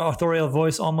feel like your authorial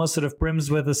voice almost sort of brims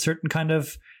with a certain kind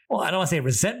of, well, I don't want to say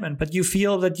resentment, but you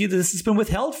feel that this has been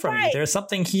withheld from you. There's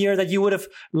something here that you would have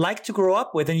liked to grow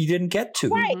up with and you didn't get to.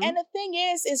 Right. And the thing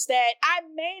is that I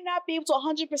may not be able to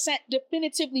 100%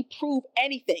 definitively prove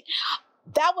anything.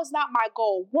 That was not my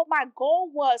goal. What my goal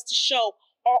was to show,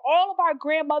 are all of our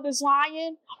grandmothers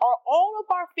lying? Are all of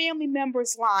our family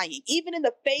members lying? Even in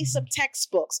the face of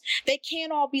textbooks, they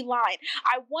can't all be lying.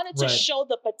 I wanted to show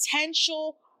the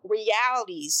potential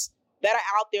realities that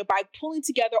are out there by pulling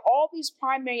together all these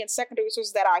primary and secondary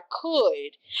sources that I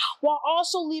could, while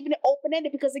also leaving it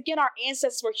open-ended, because again, our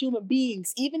ancestors were human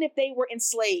beings. Even if they were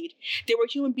enslaved, they were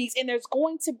human beings, and there's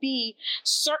going to be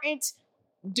certain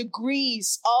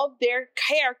degrees of their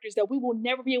characters that we will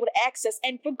never be able to access,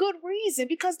 and for good reason,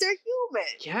 because they're human.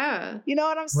 Yeah. You know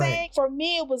what I'm saying? For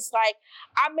me, it was like,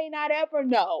 I may not ever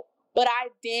know, but I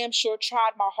damn sure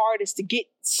tried my hardest to get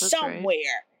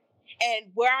somewhere. And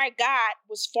where I got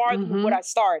was farther than what I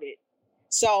started.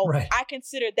 So I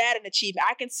consider that an achievement.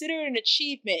 I consider it an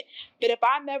achievement that if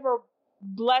I'm ever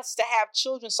blessed to have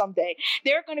children someday,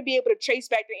 they're going to be able to trace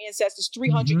back their ancestors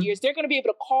 300 years. They're going to be able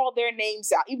to call their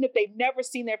names out, even if they've never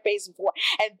seen their face before.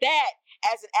 And that,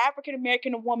 as an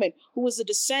African-American woman who is a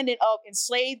descendant of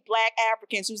enslaved Black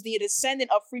Africans, who's the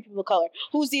descendant of free people of color,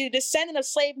 who's the descendant of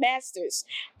slave masters,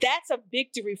 that's a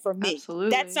victory for me. Absolutely.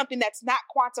 That's something that's not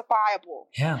quantifiable.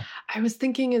 Yeah. I was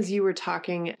thinking as you were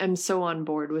talking, I'm so on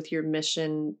board with your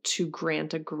mission to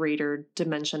grant a greater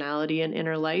dimensionality and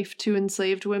inner life to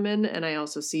enslaved women. And I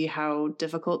also see how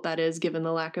difficult that is given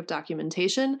the lack of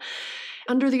documentation.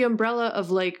 Under the umbrella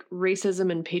of like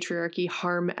racism and patriarchy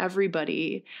harm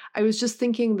everybody, I was just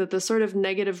thinking that the sort of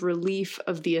negative relief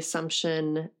of the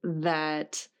assumption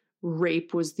that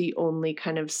rape was the only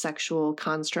kind of sexual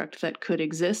construct that could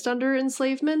exist under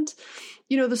enslavement,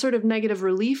 the sort of negative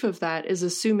relief of that is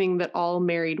assuming that all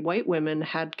married white women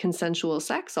had consensual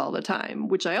sex all the time,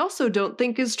 which I also don't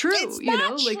think is true. It's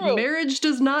not true. Like marriage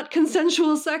does not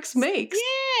consensual sex make.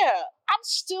 Yeah. I'm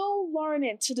still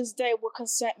learning to this day what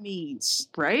consent means.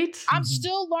 Right? I'm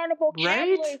still learning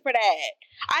vocabulary for that.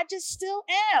 I just still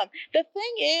am. The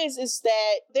thing is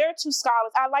that there are two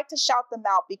scholars. I like to shout them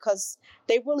out because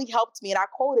they really helped me. And I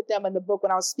quoted them in the book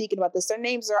when I was speaking about this. Their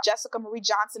names are Jessica Marie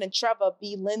Johnson and Trevor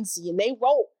B. Lindsay. And they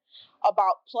wrote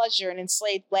about pleasure and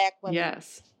enslaved Black women.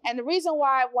 Yes. And the reason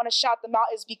why I want to shout them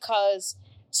out is because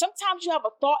sometimes you have a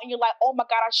thought and you're like, oh my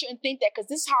God, I shouldn't think that because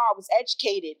this is how I was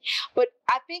educated. But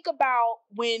I think about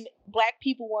when Black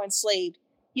people were enslaved,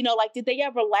 like, did they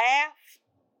ever laugh?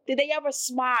 Did they ever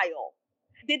smile?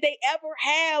 Did they ever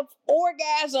have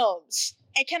orgasms?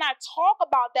 And can I talk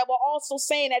about that while also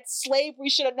saying that slavery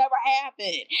should have never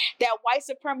happened, that white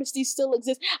supremacy still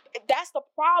exists? That's the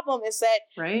problem, is that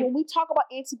when we talk about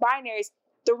anti-binaries,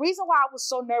 the reason why I was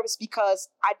so nervous because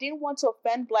I didn't want to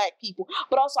offend Black people,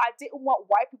 but also I didn't want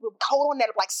white people to hold on that,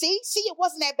 like, see, it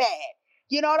wasn't that bad.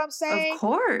 You know what I'm saying? Of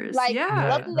course. Like, yeah.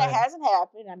 luckily that hasn't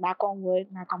happened. I'm knock on wood,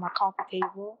 knock on my coffee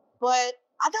table. But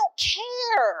I don't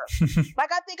care.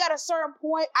 Like, I think at a certain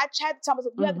point, I had to tell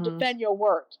myself, you have to defend your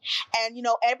work. And,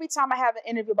 every time I have an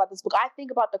interview about this book, I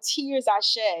think about the tears I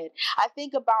shed. I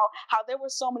think about how there were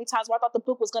so many times where I thought the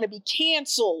book was going to be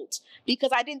canceled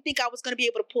because I didn't think I was going to be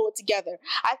able to pull it together.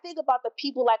 I think about the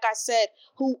people, like I said,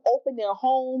 who opened their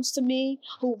homes to me,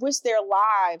 who risked their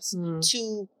lives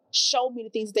to show me the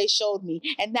things they showed me.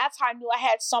 And that's how I knew I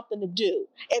had something to do.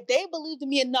 If they believed in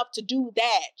me enough to do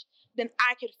that, then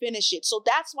I could finish it. So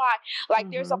that's why,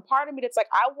 there's a part of me that's like,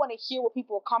 I want to hear where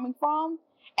people are coming from.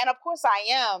 And of course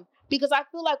I am, because I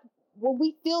feel like when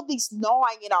we feel these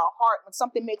gnawing in our heart, when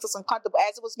something makes us uncomfortable,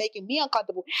 as it was making me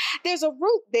uncomfortable, there's a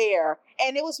root there.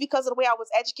 And it was because of the way I was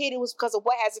educated. It was because of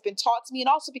what hasn't been taught to me. And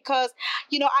also because,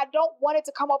 I don't want it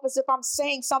to come off as if I'm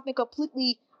saying something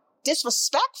completely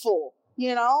disrespectful.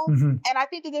 And I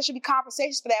think that there should be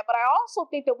conversations for that. But I also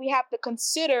think that we have to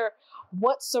consider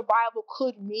what survival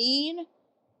could mean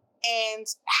and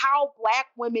how Black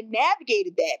women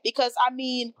navigated that. Because,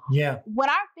 when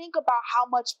I think about how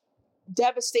much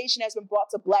devastation has been brought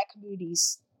to Black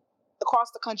communities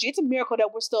across the country, it's a miracle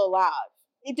that we're still alive.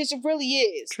 It just really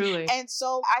is. Truly. And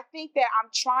so I think that I'm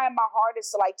trying my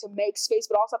hardest to make space,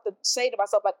 but also have to say to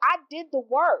myself, I did the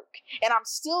work and I'm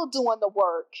still doing the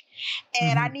work.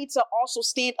 And I need to also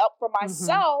stand up for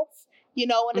myself,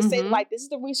 and to say this is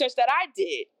the research that I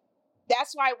did.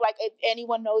 That's why, if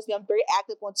anyone knows me, I'm very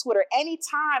active on Twitter.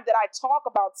 Anytime that I talk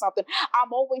about something,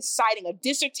 I'm always citing a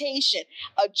dissertation,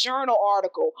 a journal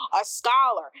article, a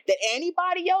scholar that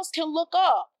anybody else can look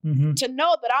up to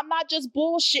know that I'm not just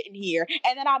bullshitting here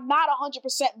and that I'm not 100%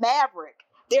 maverick.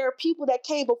 There are people that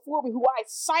came before me who I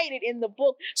cited in the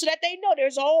book so that they know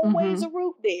there's always a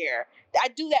root there. I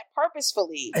do that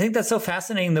purposefully. I think that's so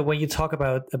fascinating, the way you talk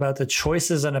about the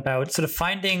choices and about sort of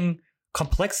finding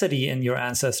complexity in your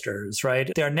ancestors, right?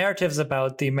 There are narratives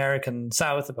about the American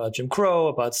South, about Jim Crow,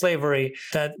 about slavery,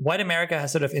 that white America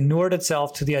has sort of inured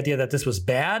itself to the idea that this was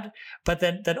bad, but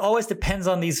that always depends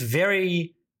on these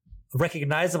very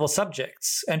recognizable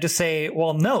subjects. And to say,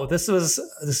 well, no, this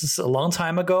is a long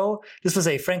time ago. This was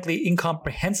a frankly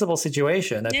incomprehensible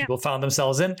situation that people found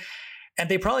themselves in. And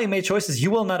they probably made choices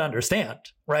you will not understand,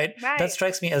 right? That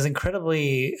strikes me as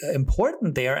incredibly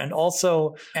important there, and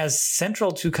also as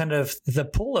central to kind of the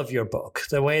pull of your book,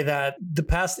 the way that the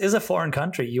past is a foreign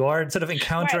country. You are sort of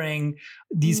encountering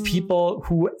these people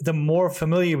who, the more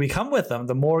familiar you become with them,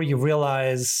 the more you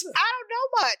realize, I don't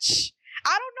know much.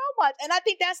 And I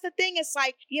think that's the thing. It's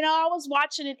like, I was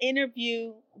watching an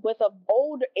interview with an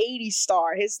older 80s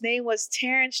star. His name was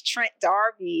Terrence Trent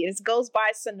D'Arby. It goes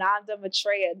by Sananda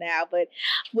Maitreya now. But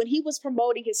when he was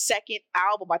promoting his second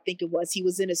album, I think it was, he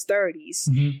was in his 30s.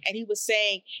 And he was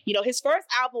saying, his first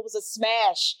album was a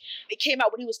smash. It came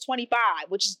out when he was 25,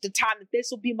 which is the time that This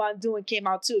Will Be My Undoing came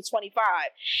out too, 25.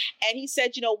 And he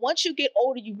said, once you get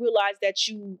older, you realize that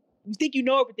you think you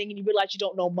know everything and you realize you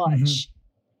don't know much.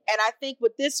 And I think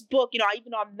with this book,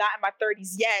 even though I'm not in my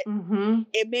 30s yet,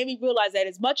 it made me realize that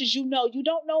as much as you know, you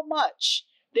don't know much.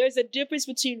 There's a difference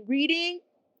between reading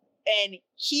and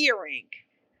hearing.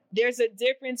 There's a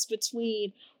difference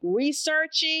between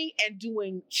researching and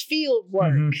doing field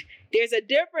work. There's a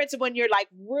difference when you're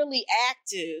really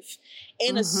active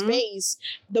in a space.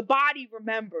 The body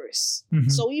remembers.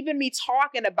 So even me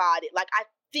talking about it, I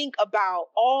think about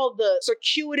all the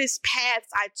circuitous paths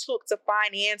I took to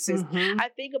find answers. I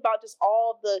think about just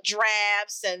all the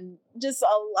drafts and just a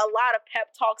lot of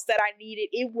pep talks that I needed.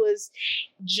 It was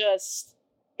just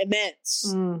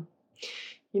immense.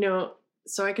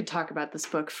 So I could talk about this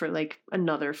book for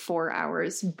another 4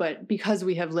 hours, but because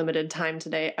we have limited time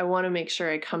today, I want to make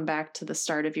sure I come back to the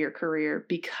start of your career,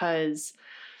 because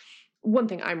one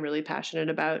thing I'm really passionate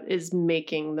about is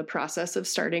making the process of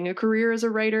starting a career as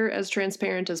a writer as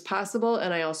transparent as possible.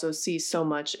 And I also see so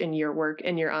much in your work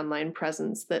and your online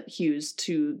presence that hews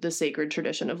to the sacred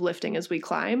tradition of lifting as we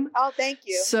climb. Oh, thank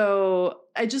you. So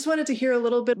I just wanted to hear a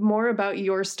little bit more about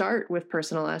your start with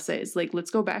personal essays. Like,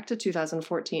 let's go back to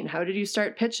 2014. How did you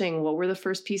start pitching? What were the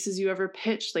first pieces you ever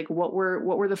pitched? Like, what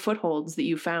were the footholds that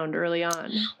you found early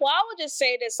on? Well, I would just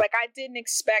say this, like, I didn't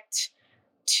expect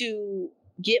to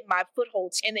get my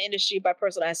footholds in the industry by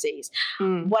personal essays.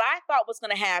 What I thought was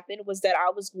going to happen was that I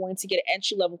was going to get an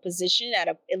entry-level position at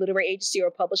a literary agency or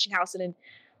a publishing house, and then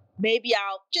maybe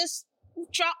I'll just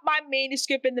drop my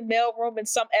manuscript in the mailroom and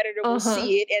some editor will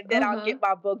see it, and then I'll get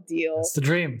my book deal. That's the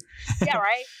dream. Yeah,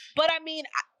 right? But I mean,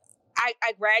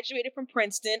 I graduated from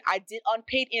Princeton. I did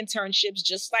unpaid internships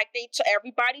just like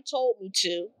everybody told me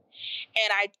to,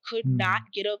 and I could not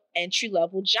get an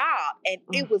entry-level job, and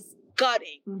it was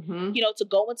gutting, to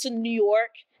go into New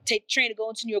York, take the train to go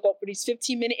into New York, go for these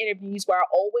 15-minute interviews where I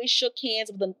always shook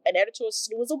hands with an editorial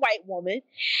assistant who was a white woman,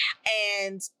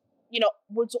 and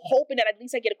was hoping that at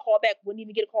least I get a call back, wouldn't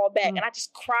even get a call back. And I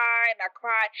just cried and I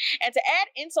cried. And to add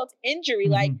insult to injury,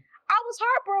 like, I was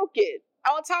heartbroken.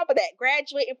 On top of that,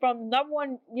 graduating from number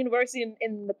one university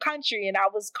in the country, and I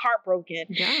was heartbroken.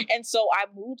 Yeah. And so I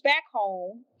moved back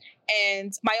home,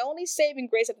 and my only saving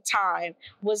grace at the time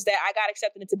was that I got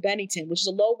accepted into Bennington, which is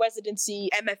a low residency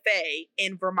MFA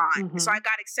in Vermont. So I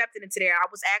got accepted into there. I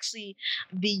was actually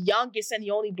the youngest and the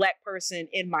only Black person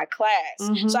in my class.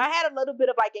 So I had a little bit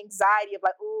of like anxiety of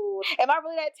like, ooh, am I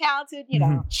really that talented?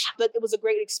 But it was a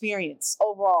great experience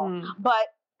overall.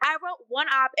 But I wrote one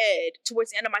op-ed towards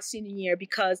the end of my senior year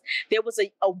because there was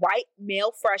a white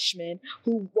male freshman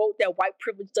who wrote that white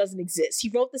privilege doesn't exist. He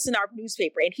wrote this in our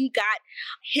newspaper, and he got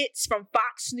hits from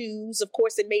Fox News, of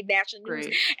course, it made national news.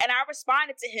 And I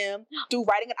responded to him through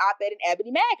writing an op-ed in Ebony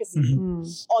magazine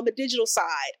on the digital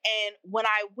side. And when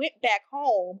I went back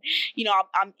home,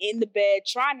 I'm in the bed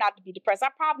trying not to be depressed. I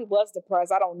probably was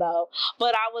depressed, I don't know.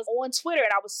 But I was on Twitter,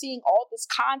 and I was seeing all this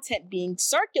content being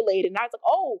circulated. And I was like,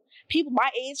 oh, people my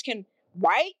age can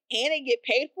write and they get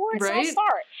paid for it. So I'll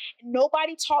start.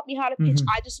 Nobody taught me how to pitch.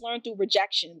 I just learned through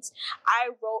rejections. I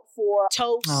wrote for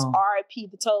Toast,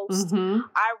 RIP the Toast.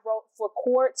 I wrote for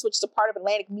Quartz, which is a part of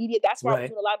Atlantic Media. That's where I was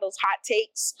doing a lot of those hot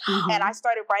takes. And I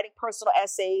started writing personal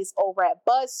essays over at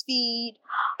BuzzFeed.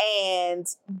 And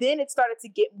then it started to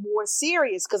get more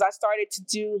serious because I started to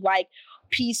do like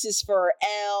pieces for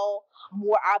Elle,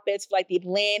 more op-eds for like the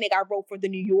Atlantic. I wrote for the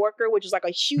New Yorker, which was like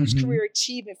a huge career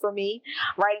achievement for me,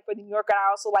 writing for the New Yorker.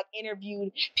 I also like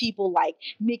interviewed people like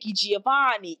Nikki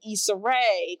Giovanni, Issa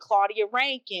Rae, Claudia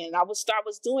Rankin. I was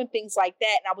doing things like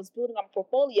that, and I was building up a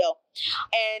portfolio.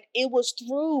 And it was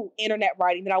through internet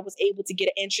writing that I was able to get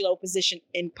an entry-level position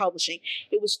in publishing.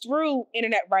 It was through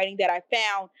internet writing that I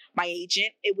found my agent.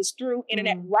 It was through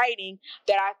internet writing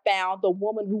that I found the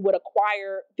woman who would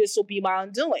acquire This Will Be My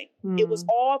Undoing. It was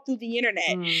all through the internet.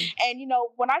 And,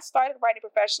 when I started writing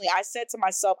professionally, I said to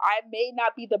myself, I may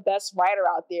not be the best writer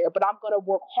out there, but I'm going to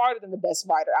work harder than the best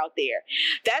writer out there.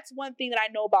 That's one thing that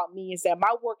I know about me, is that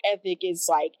my work ethic is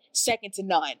like second to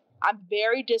none. I'm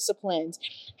very disciplined.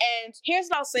 And here's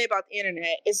what I'll say about the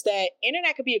internet is that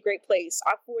internet could be a great place.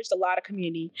 I've forged a lot of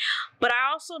community, but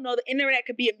I also know the internet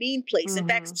could be a mean place. In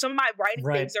fact, some of my writing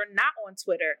things are not on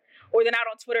Twitter, or they're not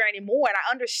on Twitter anymore. And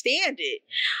I understand it.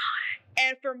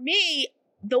 And for me,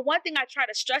 the one thing I try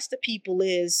to stress to people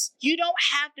is you don't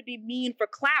have to be mean for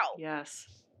clout. Yes.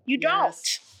 You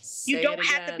don't. You don't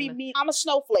have to be mean. I'm a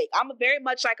snowflake. I'm very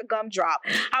much like a gumdrop.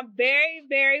 I'm very,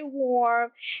 very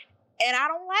warm, and I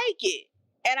don't like it.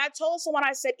 And I told someone,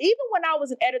 I said, even when I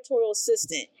was an editorial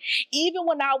assistant, even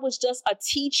when I was just a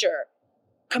teacher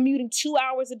commuting 2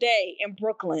 hours a day in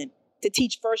Brooklyn to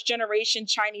teach first generation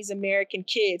Chinese American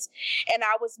kids, and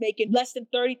I was making less than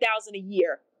 $30,000 a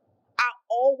year, I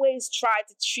always tried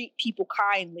to treat people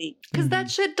kindly. Because that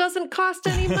shit doesn't cost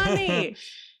any money.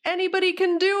 Anybody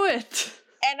can do it.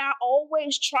 And I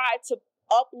always tried to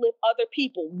uplift other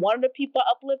people. One of the people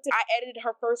I uplifted, I edited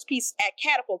her first piece at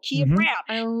Catapult, Kia Brown.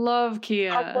 I love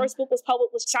Kia. Her first book was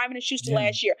published with Simon & Schuster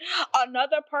last year.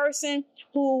 Another person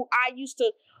who I used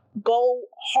to go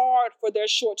hard for their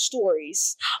short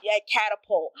stories at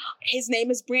Catapult, his name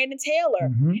is Brandon Taylor.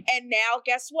 And now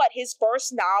guess what? His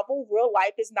first novel, Real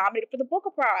Life, is nominated for the Booker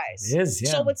Prize. It is,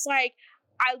 yeah. So it's like,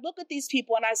 I look at these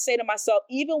people and I say to myself,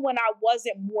 even when I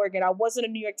wasn't Morgan, I wasn't a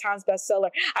New York Times bestseller,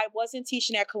 I wasn't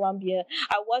teaching at Columbia,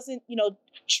 I wasn't,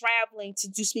 traveling to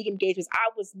do speaking engagements, I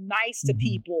was nice to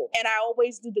people. And I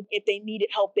always knew that if they needed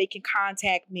help, they can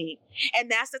contact me.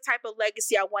 And that's the type of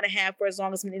legacy I want to have for as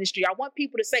long as I'm in the industry. I want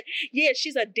people to say, yeah,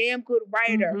 she's a damn good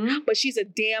writer, but she's a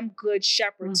damn good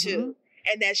shepherd too.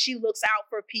 And that she looks out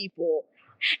for people.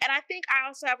 And I think I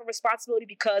also have a responsibility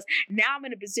because now I'm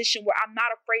in a position where I'm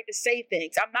not afraid to say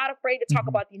things. I'm not afraid to talk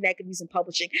about the inequities in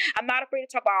publishing. I'm not afraid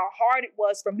to talk about how hard it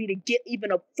was for me to get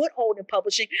even a foothold in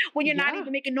publishing when you're not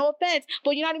even making, no offense,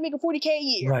 but you're not even making $40K a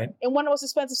year in one of the most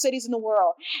expensive cities in the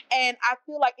world. And I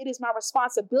feel like it is my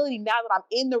responsibility now that I'm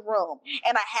in the room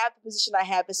and I have the position I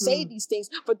have to say these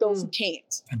things for those who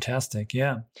can't. Fantastic.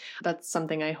 Yeah. That's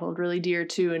something I hold really dear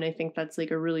too. And I think that's like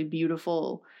a really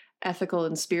beautiful ethical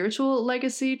and spiritual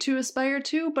legacy to aspire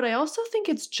to, but I also think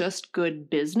it's just good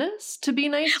business to be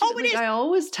nice. I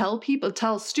always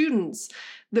tell students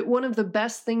that one of the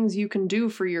best things you can do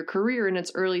for your career in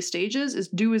its early stages is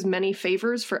do as many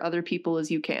favors for other people as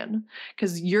you can,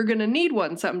 because you're going to need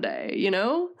one someday,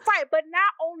 Right, but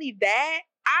not only that,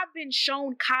 I've been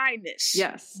shown kindness.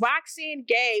 Yes. Roxane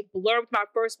Gay blurbed my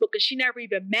first book and she never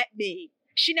even met me.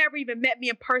 She never even met me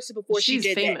in person before she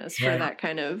did that. She's famous for that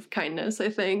kind of kindness, I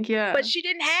think, yeah. But she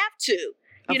didn't have to.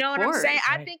 You know what I'm saying?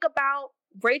 Right. I think about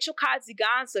Rachel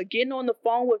Kadzigansa getting on the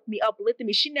phone with me, uplifting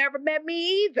me. She never met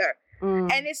me either.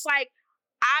 And it's like,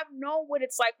 I've known what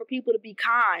it's like for people to be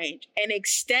kind and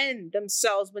extend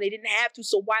themselves when they didn't have to.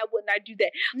 So why wouldn't I do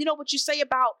that? What you say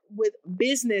about with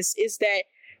business is that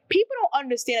people don't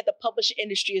understand that the publishing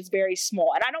industry is very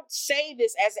small. And I don't say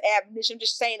this as an admonition, I'm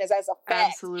just saying this as a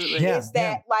fact. Absolutely. Is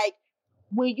that like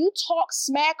when you talk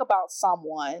smack about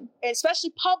someone,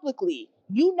 especially publicly,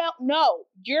 know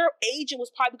your agent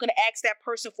was probably going to ask that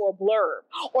person for a blurb,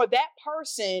 or that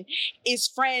person is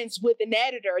friends with an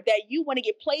editor that you want to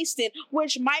get placed in,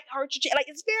 which might hurt you. Like,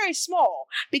 it's very small,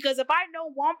 because if I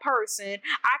know one person,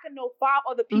 I can know 5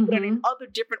 other people that are in other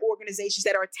different organizations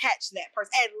that are attached to that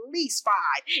person, at least 5,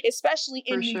 especially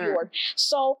in New York.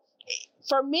 So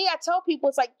for me, I tell people,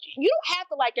 it's like, you don't have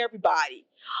to like everybody.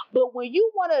 But when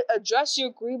you want to address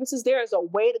your grievances, there is a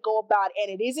way to go about it.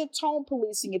 And it isn't tone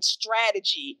policing, it's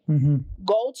strategy.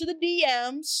 Go to the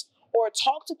DMs or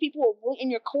talk to people who are really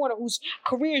in your corner whose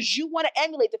careers you want to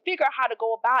emulate to figure out how to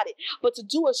go about it. But to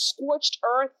do a scorched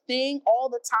earth thing all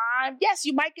the time, yes,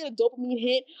 you might get a dopamine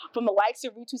hit from the likes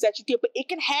and retweets that you get, but it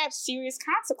can have serious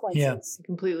consequences. Yeah. I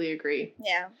completely agree.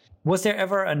 Yeah. Was there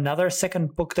ever another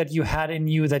second book that you had in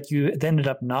you that you ended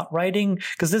up not writing?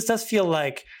 Because this does feel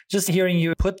like, just hearing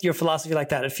you put your philosophy like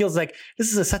that, it feels like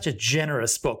this is such a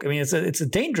generous book. I mean, it's a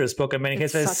dangerous book in many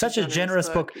cases, but it's such a generous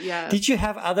book. Yeah. Did you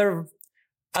have other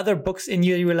books in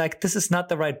you were like, this is not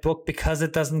the right book because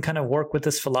it doesn't kind of work with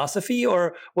this philosophy?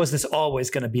 Or was this always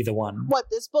going to be the one? What,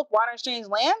 this book, Water and Strange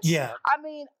Lands? Yeah. I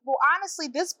mean, well, honestly,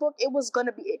 this book, it was going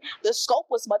to be, the scope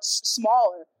was much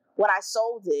smaller when I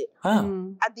sold it.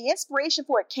 The inspiration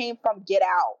for it came from Get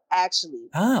Out, actually.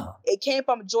 It came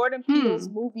from Jordan Peele's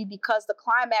movie, because the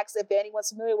climax, if anyone's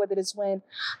familiar with it, is when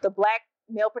the black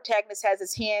male protagonist has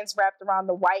his hands wrapped around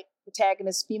the white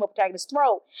female protagonist's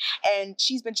throat, and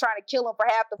she's been trying to kill him for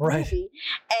half the movie,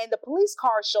 and the police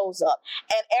car shows up,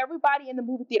 and everybody in the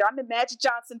movie theater, I'm in Magic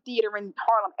Johnson Theater in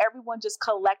Harlem, everyone just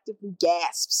collectively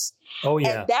gasps.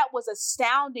 And that was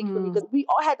astounding for me, because we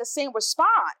all had the same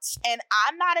response. And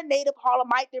I'm not a native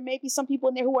Harlemite. There may be some people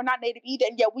in there who are not native either,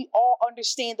 and yet we all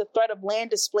understand the threat of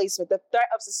land displacement, the threat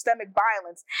of systemic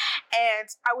violence. And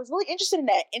I was really interested in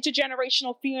that,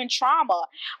 intergenerational fear and trauma.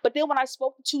 But then when I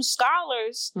spoke to 2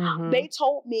 scholars, they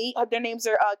told me, their names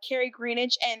are Carrie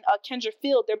Greenidge and Kendra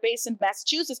Field. They're based in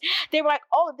Massachusetts. They were like,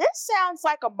 oh, this sounds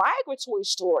like a migratory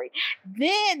story.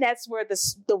 Then that's where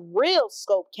the real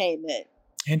scope came in.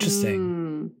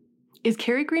 Interesting. Is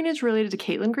Carrie Greenidge related to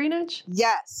Caitlin Greenidge?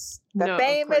 Yes. The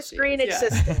famous Greenidge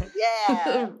sister.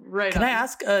 Yeah. Right. Can I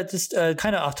ask, just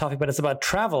kind of off topic, but it's about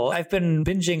travel. I've been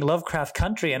binging Lovecraft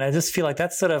Country, and I just feel like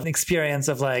that's sort of an experience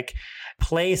of like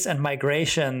place and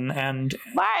migration and...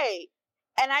 Right.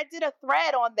 And I did a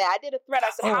thread on that. I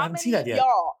said, how many of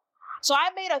y'all? So I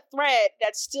made a thread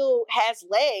that still has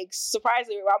legs,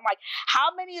 surprisingly. I'm like,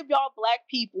 how many of y'all Black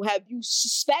people have you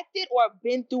suspected or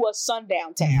been through a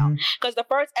sundown town? Because the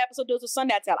first episode was a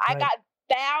sundown town. I got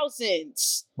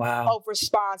thousands of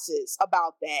responses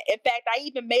about that. In fact, I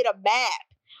even made a map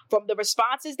from the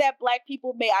responses that Black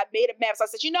people made. I made a map. So I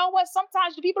said, you know what?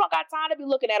 Sometimes the people don't got time to be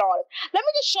looking at all this. Let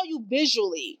me just show you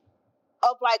visually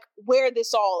of like where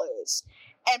this all is.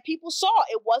 And people saw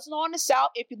it wasn't on the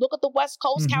South. If you look at the West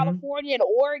Coast, California and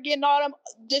Oregon, all them,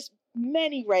 just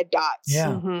many red dots.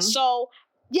 Yeah. So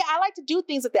Yeah, I like to do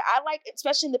things like that. I like,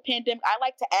 especially in the pandemic, I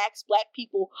like to ask Black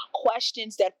people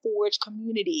questions that forge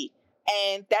community.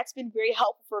 And that's been very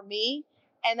helpful for me.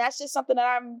 And that's just something that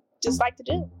I'm just like to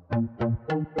do.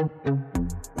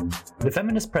 The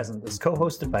Feminist Present is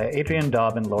co-hosted by Adrian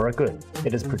Daub and Laura Good.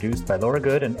 It is produced by Laura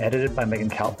Good and edited by Megan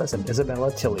Kalfas and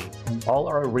Isabella Tilley. All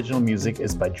our original music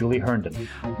is by Julie Herndon.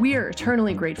 We are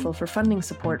eternally grateful for funding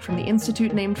support from the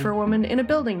Institute named for a woman in a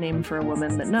building named for a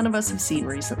woman that none of us have seen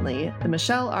recently, the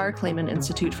Michelle R. Clayman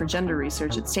Institute for Gender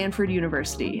Research at Stanford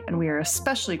University, and we are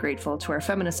especially grateful to our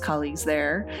feminist colleagues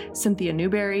there, Cynthia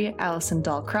Newberry, Allison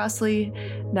Dahl-Crossley,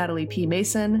 Natalie P.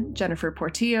 Mason, Jennifer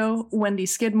Portillo, Wendy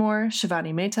Skidmore,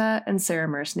 Shivani Mehta, and Sarah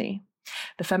Mersney.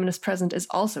 The Feminist Present is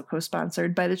also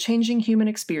co-sponsored by the Changing Human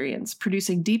Experience,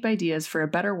 producing deep ideas for a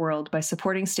better world by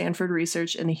supporting Stanford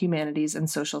research in the humanities and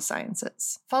social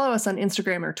sciences. Follow us on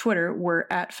Instagram or Twitter. We're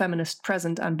at Feminist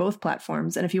Present on both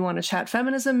platforms. And if you want to chat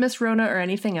feminism, Miss Rona, or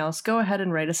anything else, go ahead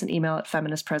and write us an email at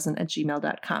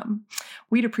feministpresent@gmail.com.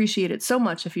 We'd appreciate it so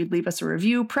much if you'd leave us a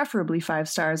review, preferably 5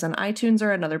 stars on iTunes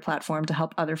or another platform to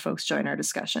help other folks join our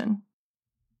discussion.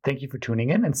 Thank you for tuning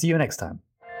in and see you next time.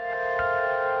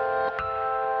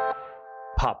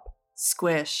 Pop.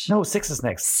 Squish. No, 6 is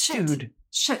next. Shit. Dude.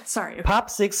 Shit, sorry. Okay. Pop,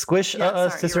 6, squish,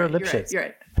 scissor, lip shits. You're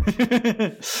right.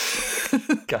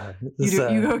 God.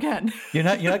 You go again. You're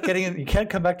not getting it. You can't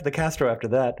come back to the Castro after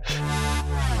that.